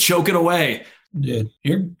Reid. He'll choke it away. Dude,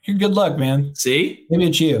 you're good luck, man. See? Maybe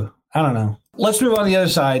it's you. I don't know. Let's move on to the other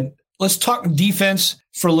side. Let's talk defense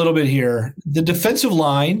for a little bit here. The defensive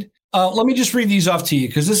line, let me just read these off to you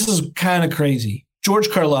because this is kind of crazy. George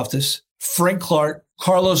Karlaftis, Frank Clark,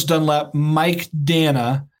 Carlos Dunlap, Mike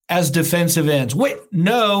Dana as defensive ends. Wait,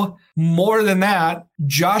 no, more than that.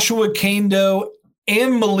 Joshua Kando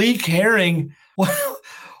and Malik Herring.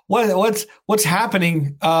 What's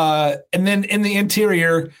happening? And then in the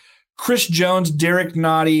interior, Chris Jones, Derek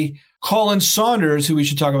Nottie, Colin Saunders, who we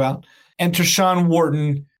should talk about, and Tershawn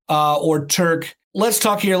Wharton or Turk. Let's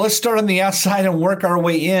talk here. Let's start on the outside and work our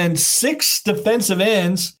way in. 6 defensive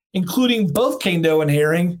ends, including both Kando and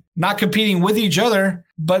Herring, not competing with each other,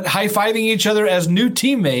 but high-fiving each other as new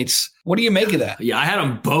teammates. What do you make of that? Yeah, I had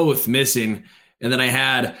them both missing, and then I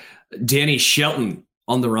had Danny Shelton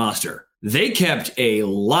on the roster. They kept a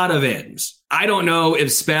lot of ends. I don't know if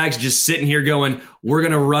Spags just sitting here going, we're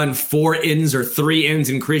going to run 4 ends or 3 ends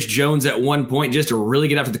and Chris Jones at one point just to really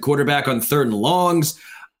get after the quarterback on 3rd and longs.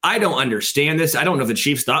 I don't understand this. I don't know if the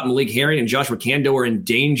Chiefs thought Malik Herring and Joshua Kando were in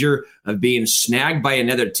danger of being snagged by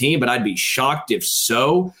another team, but I'd be shocked if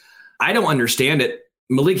so. I don't understand it.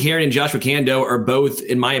 Malik Herring and Joshua Kando are both,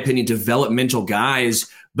 in my opinion, developmental guys,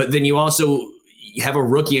 but then you also have a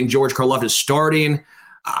rookie in George Karlaftis starting.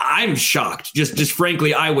 I'm shocked. Just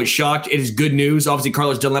frankly, I was shocked. It is good news. Obviously,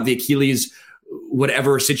 Carlos Dunlap, the Achilles,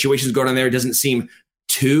 whatever situation's going on there, doesn't seem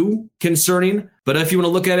too concerning. But if you want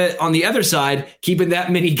to look at it on the other side, keeping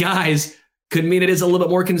that many guys could mean it is a little bit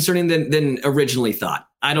more concerning than originally thought.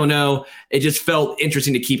 I don't know. It just felt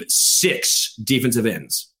interesting to keep 6 defensive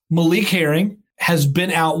ends. Malik Herring has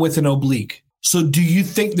been out with an oblique. So do you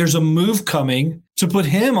think there's a move coming to put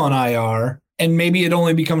him on IR and maybe it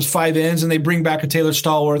only becomes 5 ends and they bring back a Taylor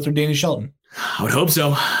Stallworth or Danny Shelton? I would hope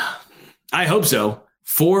so. I hope so.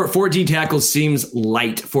 4 D tackles seems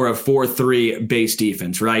light for a 4-3 base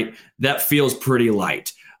defense, right? That feels pretty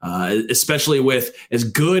light, especially with as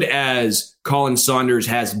good as Colin Saunders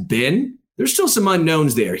has been. There's still some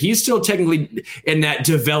unknowns there. He's still technically in that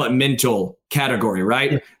developmental category,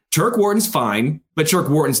 right? Yeah. Turk Wharton's fine, but Turk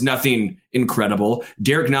Wharton's nothing incredible.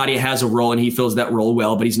 Derek Nottie has a role, and he fills that role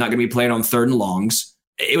well, but he's not going to be playing on 3rd and longs.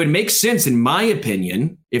 It would make sense, in my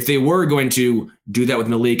opinion, if they were going to do that with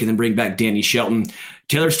Malik and then bring back Danny Shelton.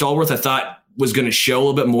 Taylor Stallworth, I thought, was going to show a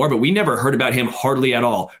little bit more, but we never heard about him hardly at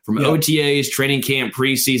all. From OTAs, training camp,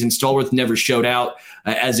 preseason, Stallworth never showed out.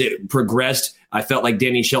 As it progressed, I felt like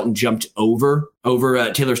Danny Shelton jumped over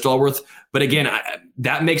Taylor Stallworth. But again,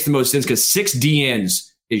 that makes the most sense because 6 DNs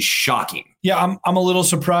is shocking. Yeah, I'm a little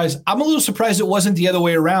surprised. I'm a little surprised it wasn't the other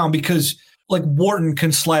way around because like Wharton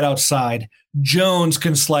can slide outside. Jones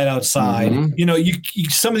can slide outside. Mm-hmm. You know, you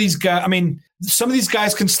some of these guys, I mean, some of these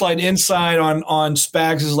guys can slide inside on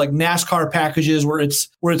Spags' like NASCAR packages where it's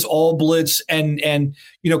all blitz and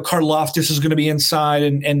you know, Karlaftis is going to be inside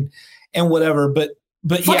and whatever. But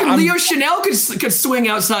fucking yeah, Leo Chanel could swing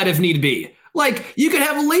outside if need be. Like you could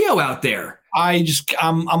have Leo out there. I'm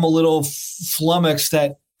a little flummoxed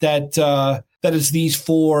that it's these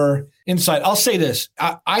 4 inside. I'll say this.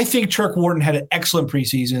 I think Turk Wharton had an excellent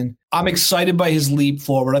preseason. I'm excited by his leap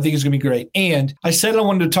forward. I think it's going to be great. And I said I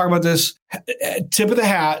wanted to talk about this. Tip of the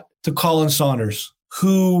hat to Colin Saunders,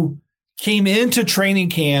 who came into training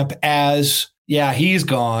camp as, he's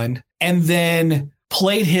gone, and then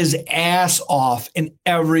played his ass off in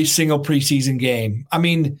every single preseason game. I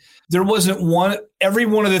mean, there wasn't every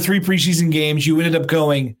one of the 3 preseason games you ended up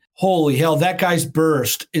going, holy hell, that guy's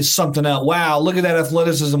burst is something else. Wow, look at that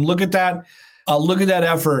athleticism. Look at that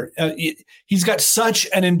effort. He's got such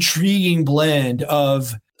an intriguing blend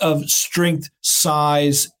of strength,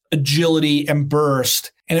 size, agility, and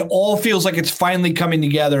burst. And it all feels like it's finally coming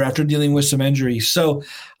together after dealing with some injuries. So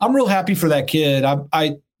I'm real happy for that kid.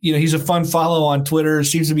 He's a fun follow on Twitter,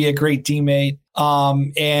 seems to be a great teammate.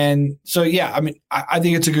 And so, I mean, I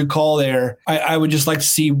think it's a good call there. I would just like to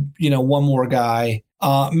see, one more guy.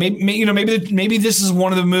 Maybe this is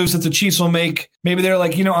one of the moves that the Chiefs will make. Maybe they're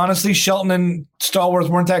like, honestly, Shelton and Stallworth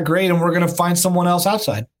weren't that great, and we're going to find someone else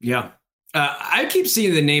outside. Yeah. I keep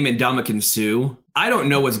seeing the name Ndamukong Suh. I don't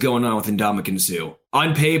know what's going on with Ndamukong Suh.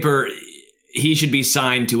 On paper, he should be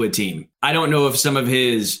signed to a team. I don't know if some of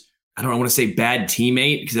his I don't want to say bad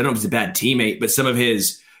teammate, because I don't know if he's a bad teammate, but some of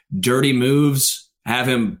his dirty moves have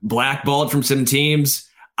him blackballed from some teams.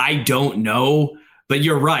 I don't know, but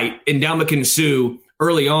you're right. Ndamukong Suh,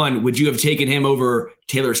 early on, would you have taken him over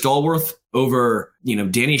Taylor Stallworth, over,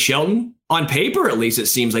 Danny Shelton? On paper, at least, it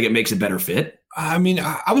seems like it makes a better fit. I mean,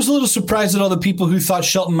 I was a little surprised at all the people who thought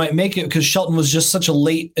Shelton might make it, because Shelton was just such a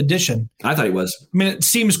late addition. I thought he was. I mean, it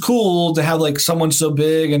seems cool to have like someone so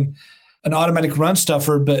big and an automatic run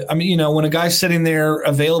stuffer. But I mean, when a guy's sitting there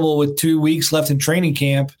available with 2 weeks left in training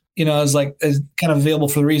camp, is kind of available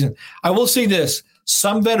for the reason. I will say this.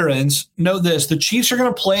 Some veterans know this. The Chiefs are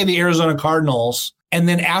going to play the Arizona Cardinals. And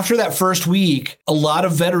then after that first week, a lot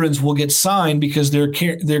of veterans will get signed because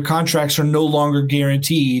their contracts are no longer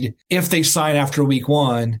guaranteed if they sign after week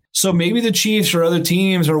 1. So maybe the Chiefs or other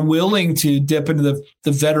teams are willing to dip into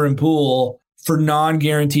the veteran pool for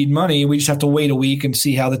non-guaranteed money. We just have to wait a week and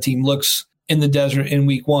see how the team looks in the desert in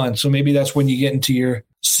week 1. So maybe that's when you get into your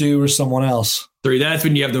Suh or someone else. That's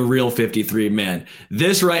when you have the real 53, man.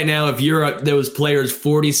 This right now, if you're those players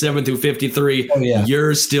 47 through 53,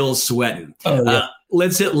 you're still sweating.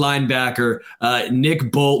 Let's hit linebacker.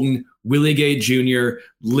 Nick Bolton, Willie Gay Jr.,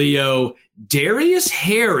 Leo, Darius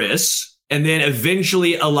Harris, and then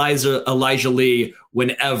eventually Elijah Lee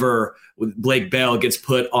whenever Blake Bell gets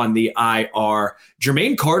put on the IR.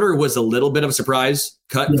 Jermaine Carter was a little bit of a surprise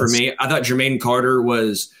cut for me. I thought Jermaine Carter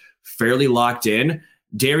was fairly locked in.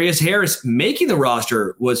 Darius Harris making the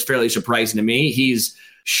roster was fairly surprising to me. He's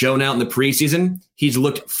shown out in the preseason. He's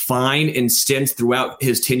looked fine in stints throughout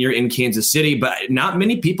his tenure in Kansas City, but not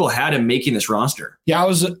many people had him making this roster. Yeah,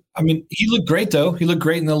 he looked great though. He looked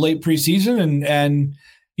great in the late preseason and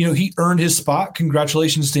he earned his spot.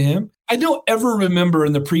 Congratulations to him. I don't ever remember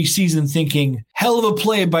in the preseason thinking, hell of a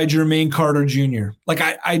play by Jermaine Carter Jr. Like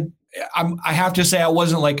I have to say I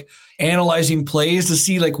wasn't like analyzing plays to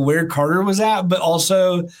see like where Carter was at, but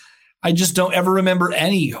also I just don't ever remember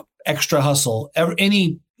any extra hustle,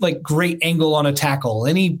 any like great angle on a tackle,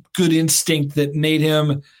 any good instinct that made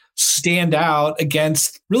him stand out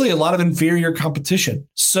against really a lot of inferior competition.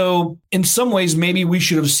 So in some ways, maybe we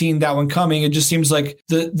should have seen that one coming. It just seems like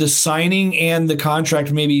the signing and the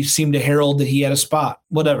contract maybe seemed to herald that he had a spot,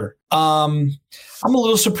 whatever. I'm a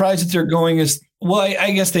little surprised that they're going as well.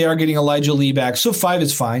 I guess they are getting Elijah Lee back. So 5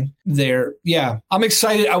 is fine there. Yeah. I'm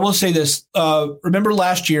excited. I will say this. Remember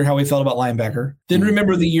last year how we felt about linebacker? Then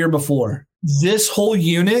remember the year before. This whole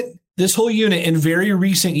unit in very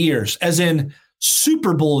recent years, as in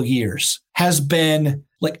Super Bowl years, has been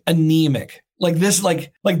like anemic. Like this,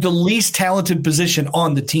 like the least talented position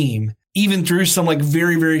on the team, even through some like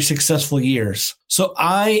very, very successful years. So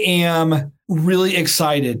I am really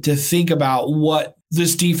excited to think about what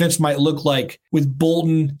this defense might look like with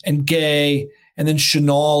Bolton and Gay and then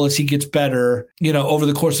Chenal as he gets better, over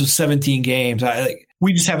the course of 17 games.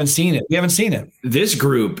 We just haven't seen it. We haven't seen it. This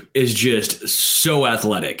group is just so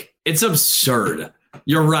athletic. It's absurd.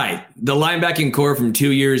 You're right. The linebacking core from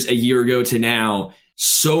a year ago to now,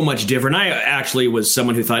 so much different. I actually was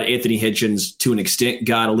someone who thought Anthony Hitchens, to an extent,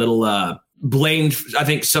 got a little blamed, I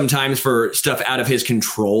think, sometimes for stuff out of his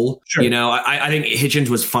control. Sure. I think Hitchens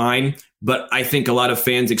was fine, but I think a lot of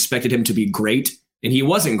fans expected him to be great, and he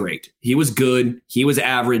wasn't great. He was good. He was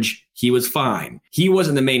average. He was fine. He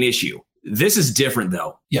wasn't the main issue. This is different,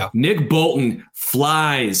 though. Yeah. Nick Bolton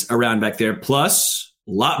flies around back there. Plus,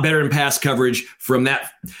 a lot better in pass coverage from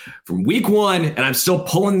week 1. And I'm still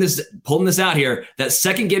pulling this out here. That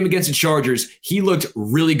second game against the Chargers, he looked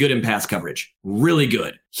really good in pass coverage. Really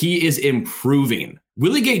good. He is improving.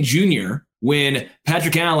 Willie Gay Jr., when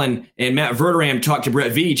Patrick Allen and Matt Verderame talked to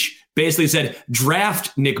Brett Veach, basically said,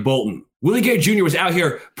 draft Nick Bolton. Willie Gay Jr. was out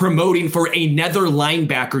here promoting for another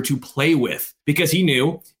linebacker to play with because he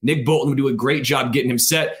knew Nick Bolton would do a great job getting him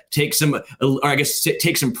set, take some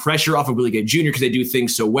pressure off of Willie Gay Jr. because they do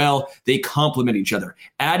things so well. They complement each other.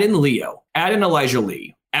 Add in Leo, add in Elijah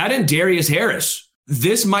Lee, add in Darius Harris.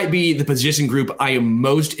 This might be the position group I am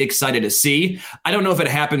most excited to see. I don't know if it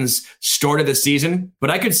happens start of the season, but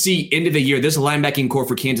I could see end of the year this linebacking core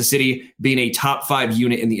for Kansas City being a top 5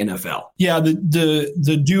 unit in the NFL. Yeah,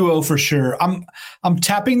 the duo for sure. I'm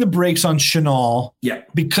tapping the brakes on Chenal. Yeah,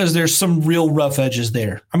 because there's some real rough edges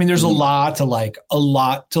there. I mean, there's a lot to like,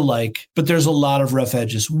 but there's a lot of rough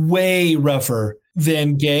edges. Way rougher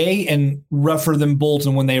than Gay and rougher than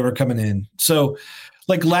Bolton when they were coming in. So.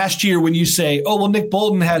 Like last year when you say, oh, well, Nick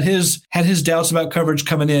Bolton had his doubts about coverage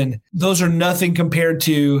coming in. Those are nothing compared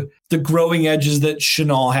to the growing edges that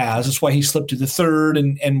Chenal has. That's why he slipped to the third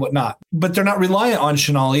and whatnot. But they're not reliant on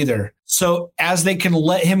Chenal either. So as they can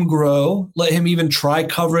let him grow, let him even try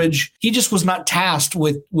coverage, he just was not tasked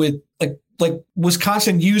with like like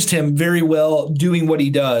Wisconsin used him very well doing what he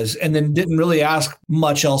does and then didn't really ask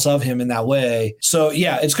much else of him in that way. So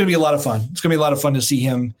yeah, it's going to be a lot of fun. It's going to be a lot of fun to see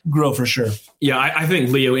him grow for sure. Yeah, I think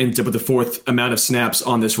Leo ends up with the fourth amount of snaps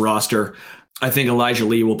on this roster. I think Elijah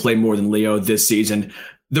Lee will play more than Leo this season.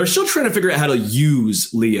 They're still trying to figure out how to use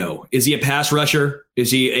Leo. Is he a pass rusher?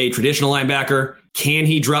 Is he a traditional linebacker? Can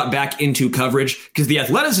he drop back into coverage? Because the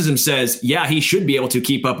athleticism says, yeah, he should be able to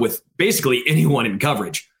keep up with basically anyone in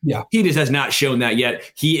coverage. Yeah. He just has not shown that yet.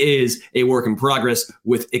 He is a work in progress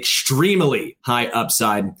with extremely high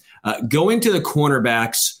upside. Going to the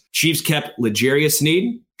cornerbacks, Chiefs kept L'Jarius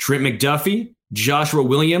Sneed, Trent McDuffie, Joshua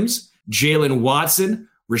Williams, Jalen Watson,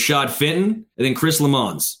 Rashad Fenton, and then Chris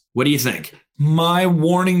Lamons. What do you think? My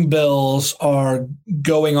warning bells are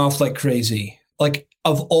going off like crazy. Like,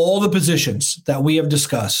 of all the positions that we have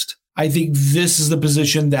discussed, I think this is the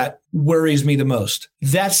position that worries me the most.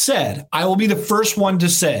 That said, I will be the first one to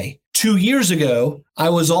say 2 years ago, I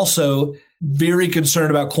was also very concerned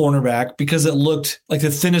about cornerback because it looked like the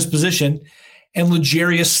thinnest position. And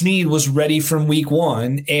L'Jarius Sneed was ready from week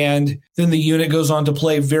one. And then the unit goes on to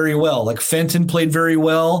play very well. Like Fenton played very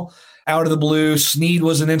well out of the blue. Sneed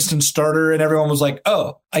was an instant starter and everyone was like,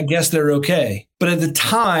 oh, I guess they're okay. But at the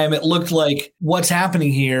time, it looked like what's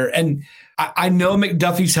happening here. And I know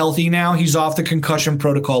McDuffie's healthy now. He's off the concussion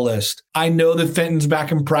protocol list. I know that Fenton's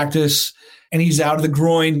back in practice and he's out of the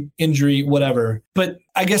groin injury, whatever. But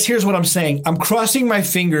I guess here's what I'm saying. I'm crossing my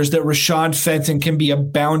fingers that Rashad Fenton can be a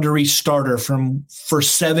boundary starter for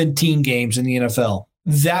 17 games in the NFL.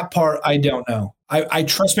 That part, I don't know. I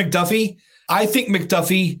trust McDuffie. I think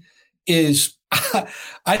McDuffie is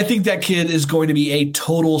I think that kid is going to be a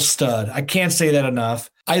total stud. I can't say that enough.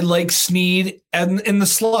 I like Sneed in the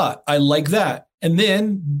slot. I like that. And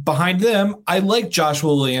then behind them, I like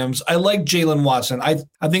Joshua Williams. I like Jalen Watson. I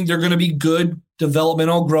think they're going to be good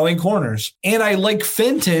developmental growing corners. And I like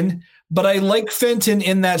Fenton, but I like Fenton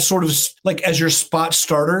in that sort of like as your spot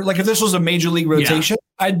starter. Like if this was a major league rotation,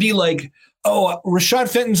 I'd be like, oh, Rashad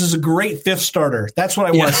Fenton's is a great fifth starter. That's what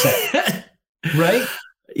I want to say. Right?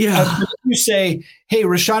 Yeah. You say, hey,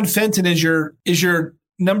 Rashad Fenton is your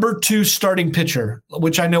number 2 starting pitcher,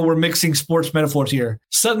 which I know we're mixing sports metaphors here.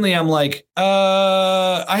 Suddenly I'm like,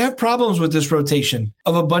 I have problems with this rotation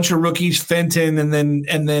of a bunch of rookies, Fenton and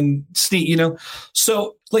then Sneed, you know?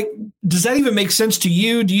 So like, does that even make sense to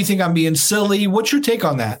you? Do you think I'm being silly? What's your take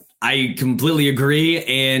on that? I completely agree.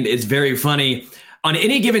 And it's very funny. On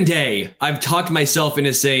any given day, I've talked myself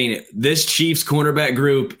into saying this Chiefs cornerback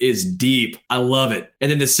group is deep. I love it.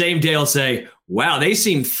 And then the same day I'll say, wow, they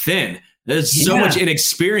seem thin. There's so much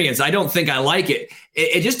inexperience. I don't think I like it.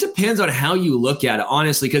 It just depends on how you look at it,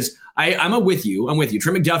 honestly, because I'm with you.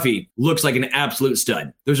 Trent McDuffie looks like an absolute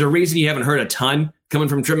stud. There's a reason you haven't heard a ton coming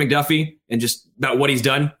from Trent McDuffie and just about what he's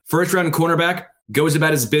done. First round cornerback, goes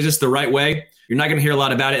about his business the right way. You're not going to hear a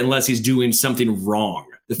lot about it unless he's doing something wrong.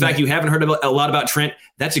 The fact you haven't heard a lot about Trent,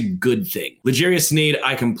 that's a good thing. L'Jarius Sneed,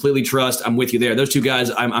 I completely trust. I'm with you there. Those two guys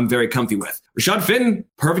I'm very comfy with. Rashad Fenton,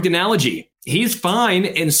 perfect analogy. He's fine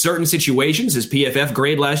in certain situations. His PFF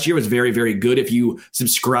grade last year was very, very good if you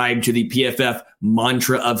subscribe to the PFF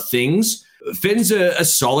mantra of things. Fenton's a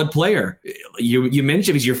solid player. You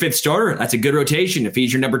mentioned if he's your fifth starter, that's a good rotation. If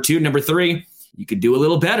he's your number 2, number 3, you could do a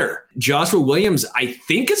little better. Joshua Williams, I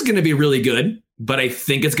think, is going to be really good, but I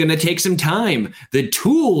think it's going to take some time. The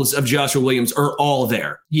tools of Joshua Williams are all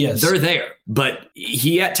there. Yes. They're there. But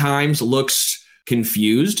he at times looks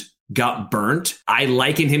confused, got burnt. I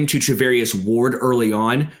liken him to Travarius Ward early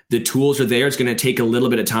on. The tools are there. It's going to take a little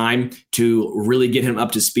bit of time to really get him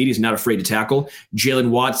up to speed. He's not afraid to tackle. Jalen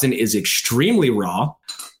Watson is extremely raw.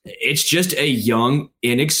 It's just a young,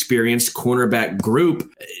 inexperienced cornerback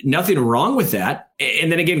group. Nothing wrong with that.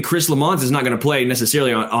 And then again, Chris Lamons is not going to play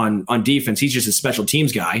necessarily on defense. He's just a special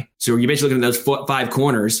teams guy. So you're basically looking at those 5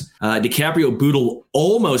 corners. DiCaprio Bootle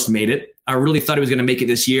almost made it. I really thought he was going to make it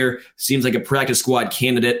this year. Seems like a practice squad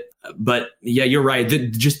candidate. But yeah, you're right.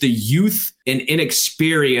 Just the youth and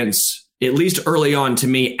inexperience, at least early on, to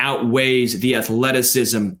me, outweighs the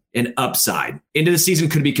athleticism and upside. Into the season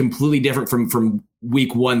could be completely different from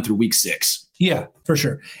week 1 through week 6. Yeah, for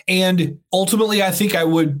sure. And ultimately, I think I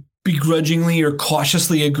would begrudgingly or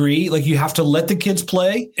cautiously agree. Like, you have to let the kids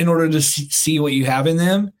play in order to see what you have in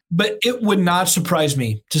them. But it would not surprise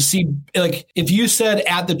me to see, like, if you said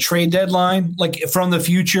at the trade deadline, like from the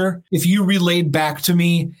future, if you relayed back to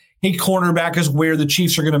me, hey, cornerback is where the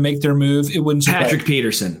Chiefs are going to make their move, it wouldn't surprise Patrick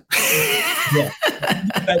Peterson. Yeah.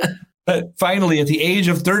 But finally, at the age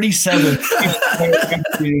of 37,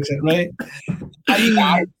 right?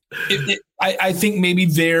 I think maybe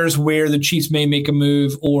there's where the Chiefs may make a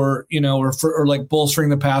move, or like bolstering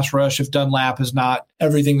the pass rush if Dunlap is not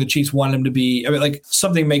everything the Chiefs want him to be. I mean, like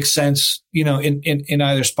something makes sense, in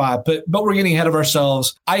either spot. But we're getting ahead of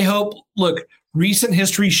ourselves. I hope. Look, recent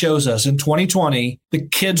history shows us in 2020 the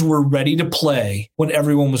kids were ready to play when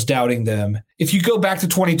everyone was doubting them. If you go back to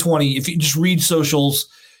 2020, if you just read socials,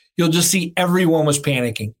 you'll just see everyone was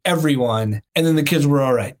panicking, everyone, and then the kids were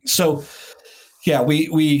all right. So. Yeah,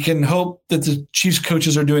 we can hope that the Chiefs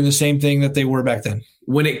coaches are doing the same thing that they were back then.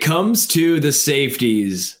 When it comes to the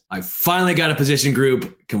safeties, I finally got a position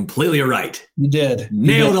group completely right. You did.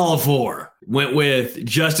 Nailed all four. Went with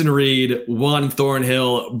Justin Reid, Juan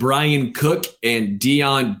Thornhill, Brian Cook, and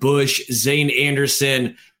Deon Bush, Zane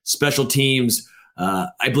Anderson, special teams.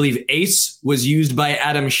 I believe Ace was used by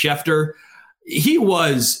Adam Schefter. He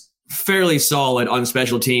was fairly solid on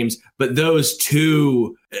special teams, but those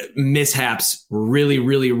two mishaps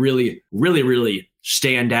really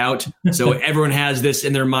stand out. So everyone has this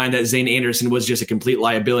in their mind that Zane Anderson was just a complete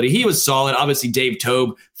liability. He was solid. Obviously, Dave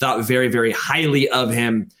Tobe thought very, very highly of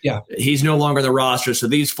him. Yeah. He's no longer on the roster. So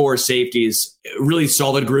these four safeties, really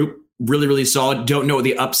solid group. Really solid. Don't know what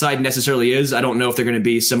the upside necessarily is. I don't know if they're going to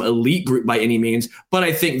be some elite group by any means, but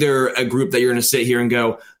I think they're a group that you're going to sit here and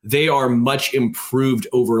go, they are much improved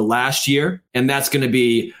over last year. And that's going to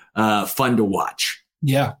be fun to watch.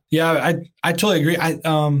 Yeah. I totally agree.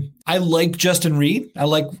 I like Justin Reid. I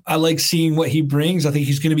like seeing what he brings. I think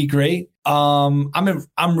he's going to be great. I'm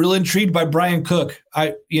really intrigued by Brian Cook.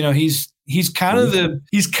 He's kind of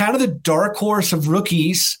the dark horse of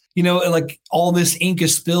rookies. Like all this ink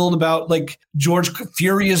is spilled about like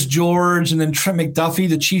Furious George and then Trent McDuffie.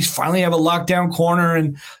 The Chiefs finally have a lockdown corner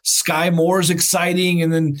and Sky Moore's exciting.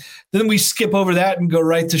 And then we skip over that and go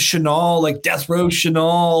right to Chenal, like Death Row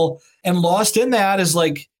Chenal. And lost in that is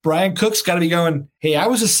like Brian Cook's got to be going, hey, I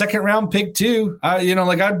was a second round pick too.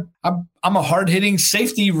 I'm a hard hitting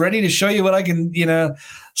safety ready to show you what I can,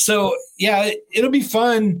 So yeah, it'll be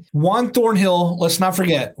fun. Juan Thornhill, let's not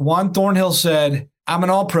forget, Juan Thornhill said, I'm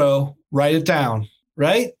an all-pro, write it down,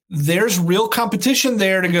 right? There's real competition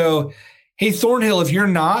there to go, hey, Thornhill, if you're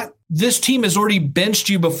not, this team has already benched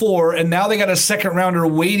you before, and now they got a second rounder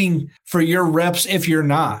waiting for your reps if you're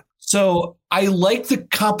not. So I like the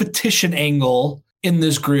competition angle in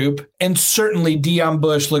this group, and certainly Deon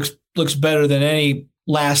Bush looks better than any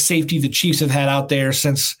last safety the Chiefs have had out there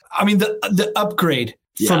since. I mean, the upgrade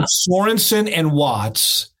from Sorensen and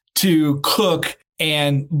Watts to Cook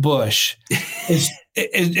and Bush is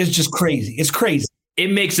just crazy. It's crazy.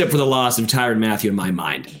 It makes up for the loss of Tyrann Mathieu in my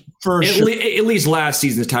mind. For sure. At least last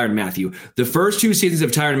season's Tyrann Mathieu. The first two seasons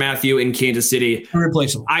of Tyrann Mathieu in Kansas City,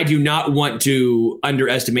 irreplaceable. I do not want to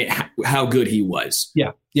underestimate how good he was.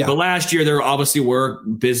 Yeah. But last year, there obviously were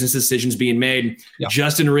business decisions being made. Yeah.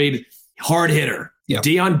 Justin Reid, hard hitter. Yeah.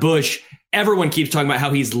 Deon Bush, everyone keeps talking about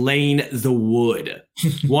how he's laying the wood.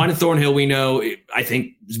 Juan Thornhill, we know, I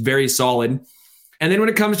think, is very solid. And then when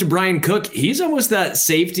it comes to Brian Cook, he's almost that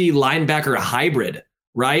safety linebacker hybrid,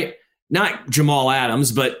 right? Not Jamal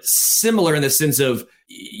Adams, but similar in the sense of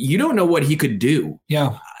you don't know what he could do.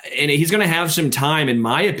 Yeah. And he's going to have some time, in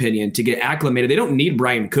my opinion, to get acclimated. They don't need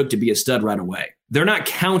Brian Cook to be a stud right away. They're not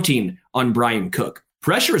counting on Brian Cook.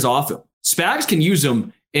 Pressure is off him. Spags can use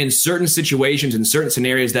him in certain situations, in certain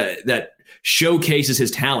scenarios that showcases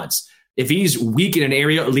his talents. If he's weak in an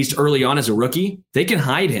area, at least early on as a rookie, they can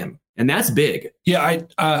hide him. And that's big. Yeah,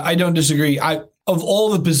 I don't disagree. Of all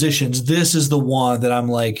the positions, this is the one that I'm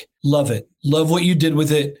like, love it. Love what you did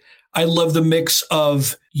with it. I love the mix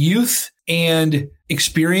of youth and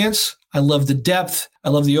experience. I love the depth. I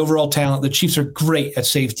love the overall talent. The Chiefs are great at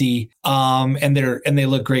safety, and they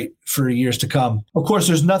look great for years to come. Of course,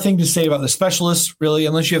 there's nothing to say about the specialists, really,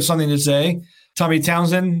 unless you have something to say. Tommy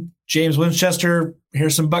Townsend, James Winchester,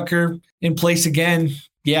 Harrison Butker in place again.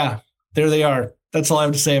 Yeah, there they are. That's all I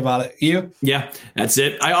have to say about it. You? Yeah, that's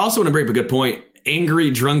it. I also want to bring up a good point. Angry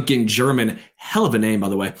Drunken German, hell of a name, by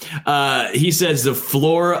the way. He says the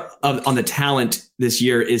floor on the talent this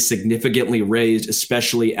year is significantly raised,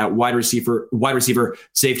 especially at wide receiver,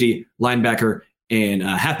 safety, linebacker, and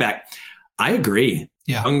halfback. I agree.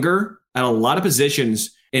 Yeah. Younger at a lot of positions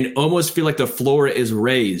and almost feel like the floor is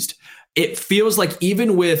raised. It feels like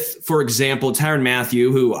even with, for example, Tyrann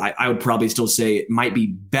Mathieu, who I would probably still say might be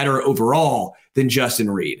better overall than Justin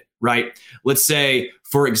Reid, right? Let's say,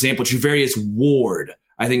 for example, Travarius Ward,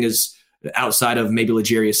 I think is outside of maybe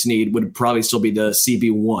L'Jarius Sneed, would probably still be the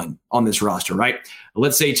CB1 on this roster, right?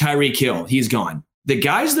 Let's say Tyreek Hill, he's gone. The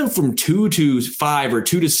guys, though, from 2 to 5 or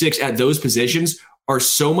 2 to 6 at those positions are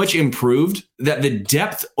so much improved that the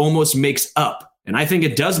depth almost makes up. And I think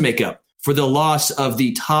it does make up for the loss of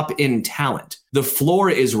the top end talent. The floor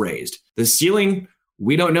is raised. The ceiling,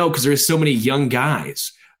 we don't know because there's so many young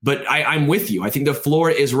guys. But I'm with you. I think the floor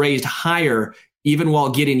is raised higher even while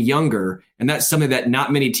getting younger. And that's something that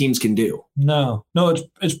not many teams can do. No,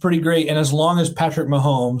 it's pretty great. And as long as Patrick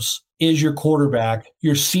Mahomes is your quarterback,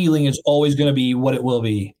 your ceiling is always going to be what it will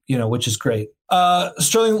be, which is great.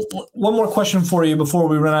 Sterling, one more question for you before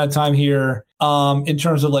we run out of time here, in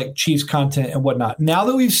terms of like Chiefs content and whatnot. Now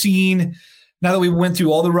that we went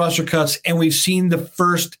through all the roster cuts and we've seen the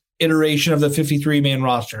first iteration of the 53-man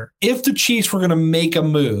roster, if the Chiefs were going to make a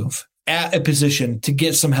move at a position to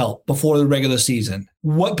get some help before the regular season,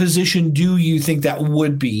 what position do you think that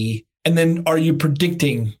would be? And then are you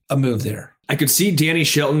predicting a move there? I could see Danny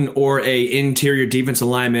Shelton or a interior defensive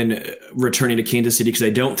lineman returning to Kansas City because I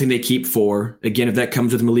don't think they keep 4. Again, if that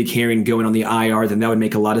comes with Malik Herring going on the IR, then that would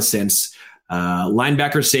make a lot of sense.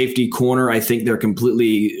 Linebacker, safety, corner, I think they're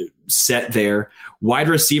completely set there. Wide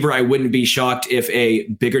receiver, I wouldn't be shocked if a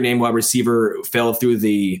bigger name wide receiver fell through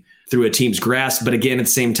a team's grasp. But again, at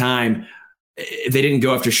the same time, they didn't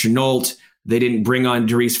go after Shenault. They didn't bring on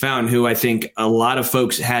Darius Fountain, who I think a lot of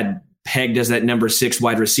folks had pegged as that number 6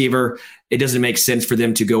 wide receiver. It doesn't make sense for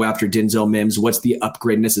them to go after Denzel Mims. What's the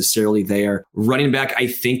upgrade necessarily there? Running back, I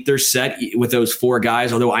think they're set with those 4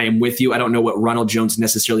 guys, although I am with you. I don't know what Ronald Jones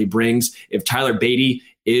necessarily brings. If Tyler Beatty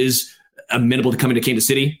is amenable to coming to Kansas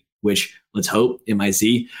City, which let's hope,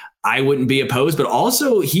 MIZ, I wouldn't be opposed. But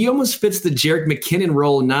also, he almost fits the Jerick McKinnon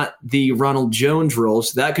role, not the Ronald Jones role.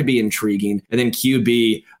 So that could be intriguing. And then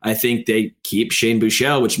QB, I think they keep Shane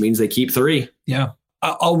Buechele, which means they keep 3. Yeah.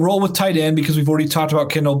 I'll roll with tight end because we've already talked about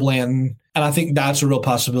Kendall Blanton, and I think that's a real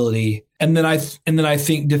possibility. And then I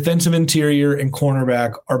think defensive interior and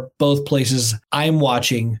cornerback are both places I'm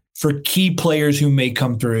watching for key players who may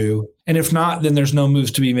come through. And if not, then there's no moves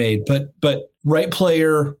to be made. But right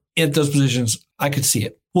player at those positions, I could see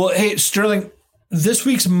it. Well, hey, Sterling, this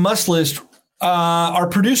week's must list, our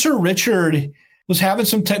producer Richard was having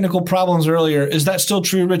some technical problems earlier. Is that still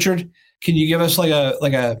true, Richard? Can you give us like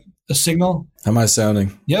a signal? How am I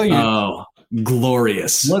sounding? Oh,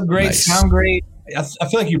 glorious. Look great, nice. Sound great. I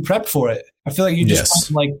feel like you prepped for it. I feel like you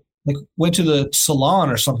just like went to the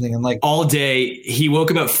salon or something and all day. He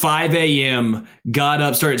woke up at 5 a.m., got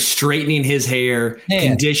up, started straightening his hair,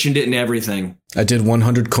 conditioned it and everything. I did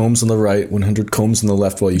 100 combs on the right, 100 combs on the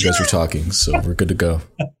left while you guys were talking. So we're good to go.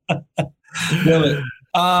 Love it.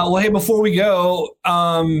 Well, hey, before we go,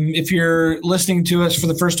 if you're listening to us for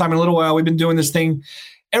the first time in a little while, we've been doing this thing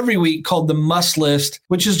every week called the Must List,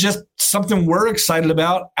 which is just something we're excited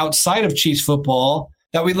about outside of Chiefs football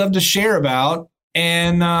that we'd love to share about.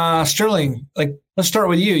 And Sterling, let's start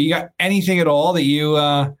with you. You got anything at all that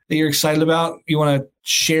you're excited about? You want to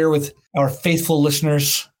share with our faithful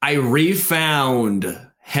listeners? I refound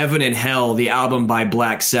Heaven and Hell, the album by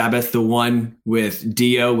Black Sabbath, the one with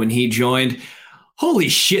Dio when he joined. Holy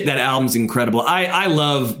shit, that album's incredible. I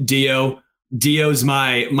love Dio. Dio's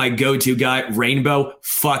my go-to guy. Rainbow,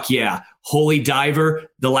 fuck yeah. Holy Diver,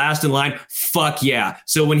 the last in line, fuck yeah.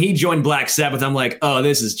 So when he joined Black Sabbath, I'm like, oh,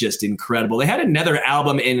 this is just incredible. They had another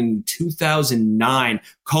album in 2009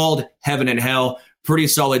 called Heaven and Hell. Pretty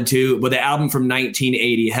solid too. But the album from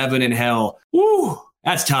 1980, Heaven and Hell, woo,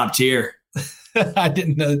 that's top tier. I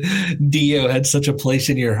didn't know Dio had such a place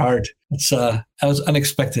in your heart. That was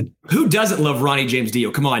unexpected. Who doesn't love Ronnie James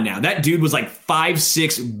Dio? Come on now. That dude was like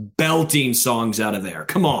 5-6 belting songs out of there.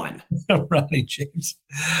 Come on. Ronnie James.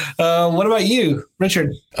 What about you,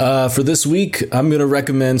 Richard? For this week, I'm going to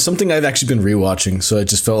recommend something I've actually been rewatching. So I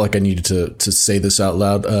just felt like I needed to say this out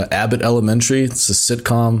loud. Abbott Elementary. It's a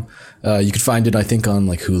sitcom. You can find it, I think, on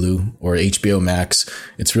Hulu or HBO Max.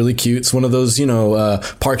 It's really cute. It's one of those,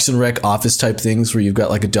 Parks and Rec office type things where you've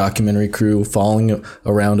got a documentary crew following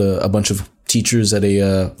around a bunch of teachers at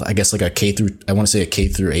I guess a K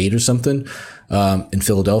through 8 or something, in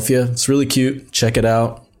Philadelphia. It's really cute. Check it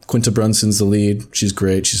out. Quinta Brunson's the lead. She's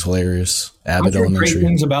great. She's hilarious. Abbott Elementary. Great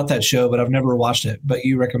things about that show, but I've never watched it. But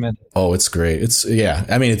you recommend it? Oh, it's great. It's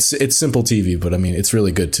simple TV, but it's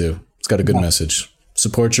really good too. It's got a good message.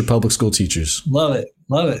 Support your public school teachers. Love it.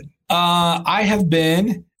 Love it. I have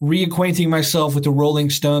been reacquainting myself with the Rolling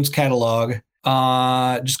Stones catalog,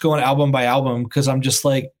 just going album by album because I'm just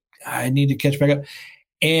I need to catch back up.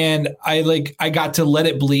 And I got to Let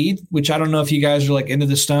It Bleed, which I don't know if you guys are into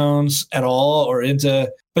the Stones at all or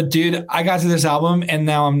but dude, I got to this album and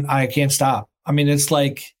now I can't stop. I mean, it's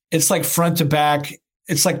like front to back.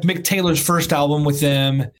 It's like Mick Taylor's first album with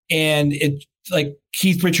them. And it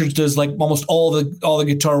Keith Richards does almost all the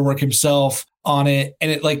guitar work himself on it.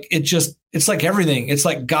 And it's like everything. It's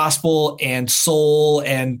like gospel and soul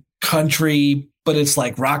and country but it's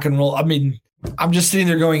like rock and roll. I mean, I'm just sitting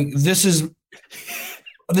there going, this is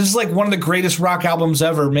like one of the greatest rock albums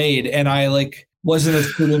ever made. And I like wasn't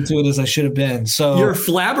as good into it as I should have been. So you're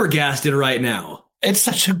flabbergasted right now. It's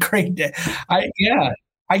such a great day.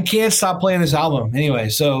 I can't stop playing this album anyway.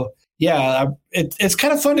 So yeah, it's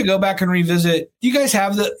kind of fun to go back and revisit. You guys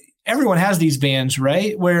have everyone has these bands,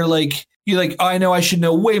 right? Where like, you're like, oh, I know I should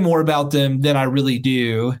know way more about them than I really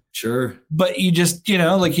do. Sure. But you just,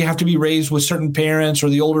 like you have to be raised with certain parents or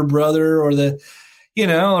the older brother or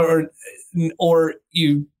or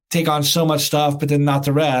you take on so much stuff, but then not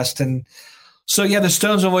the rest. And so, yeah, the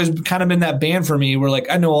Stones have always kind of been that band for me where like,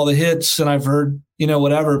 I know all the hits and I've heard,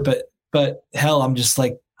 whatever, but hell, I'm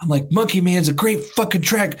like, Monkey Man's a great fucking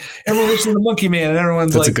track. Everyone listen to Monkey Man and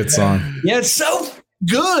everyone's That's like, a good song. Yeah, it's so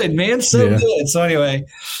good, man. So good. So anyway,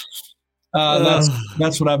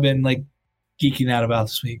 that's what I've been like geeking out about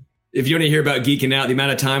this week. If you want to hear about geeking out, the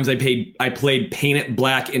amount of times I played Paint It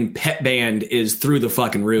Black in Pet Band is through the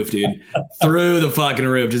fucking roof, dude. Through the fucking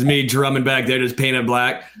roof. Just me drumming back there, just Paint It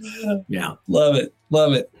Black. Yeah. Love it.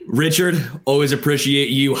 Love it. Richard, always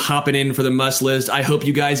appreciate you hopping in for the must list. I hope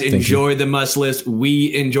you guys enjoy the must list.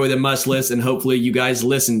 We enjoy the must list, and hopefully you guys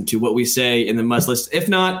listen to what we say in the must list. If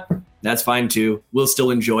not, that's fine too. We'll still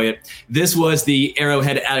enjoy it. This was the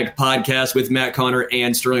Arrowhead Addict podcast with Matt Connor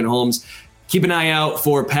and Sterling Holmes. Keep an eye out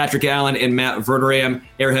for Patrick Allen and Matt Verderam,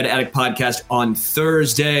 Arrowhead Addict podcast on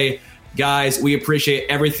Thursday. Guys, we appreciate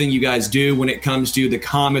everything you guys do when it comes to the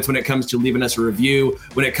comments, when it comes to leaving us a review,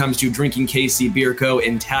 when it comes to drinking KC Beer Co.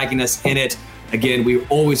 and tagging us in it. Again, we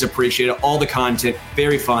always appreciate it. All the content,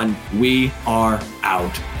 very fun. We are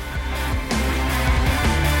out.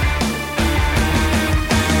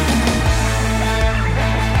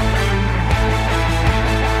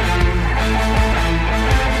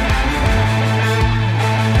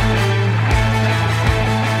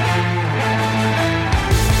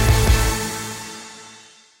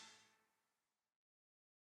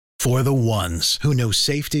 For the ones who know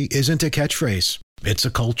safety isn't a catchphrase, it's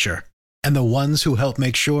a culture. And the ones who help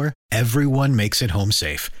make sure everyone makes it home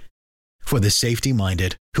safe. For the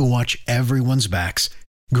safety-minded who watch everyone's backs,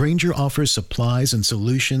 Grainger offers supplies and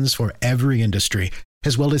solutions for every industry,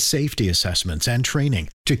 as well as safety assessments and training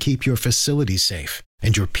to keep your facilities safe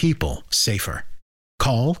and your people safer.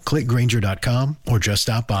 Call, click Grainger.com, or just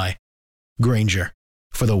stop by. Grainger,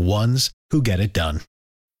 for the ones who get it done.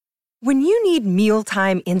 When you need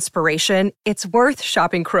mealtime inspiration, it's worth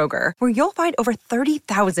shopping Kroger, where you'll find over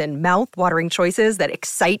 30,000 mouth-watering choices that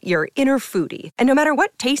excite your inner foodie. And no matter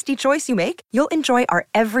what tasty choice you make, you'll enjoy our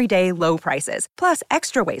everyday low prices, plus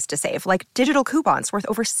extra ways to save, like digital coupons worth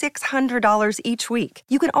over $600 each week.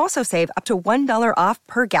 You can also save up to $1 off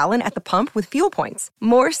per gallon at the pump with fuel points.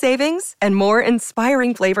 More savings and more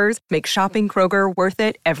inspiring flavors make shopping Kroger worth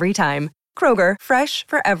it every time. Kroger, fresh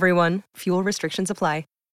for everyone. Fuel restrictions apply.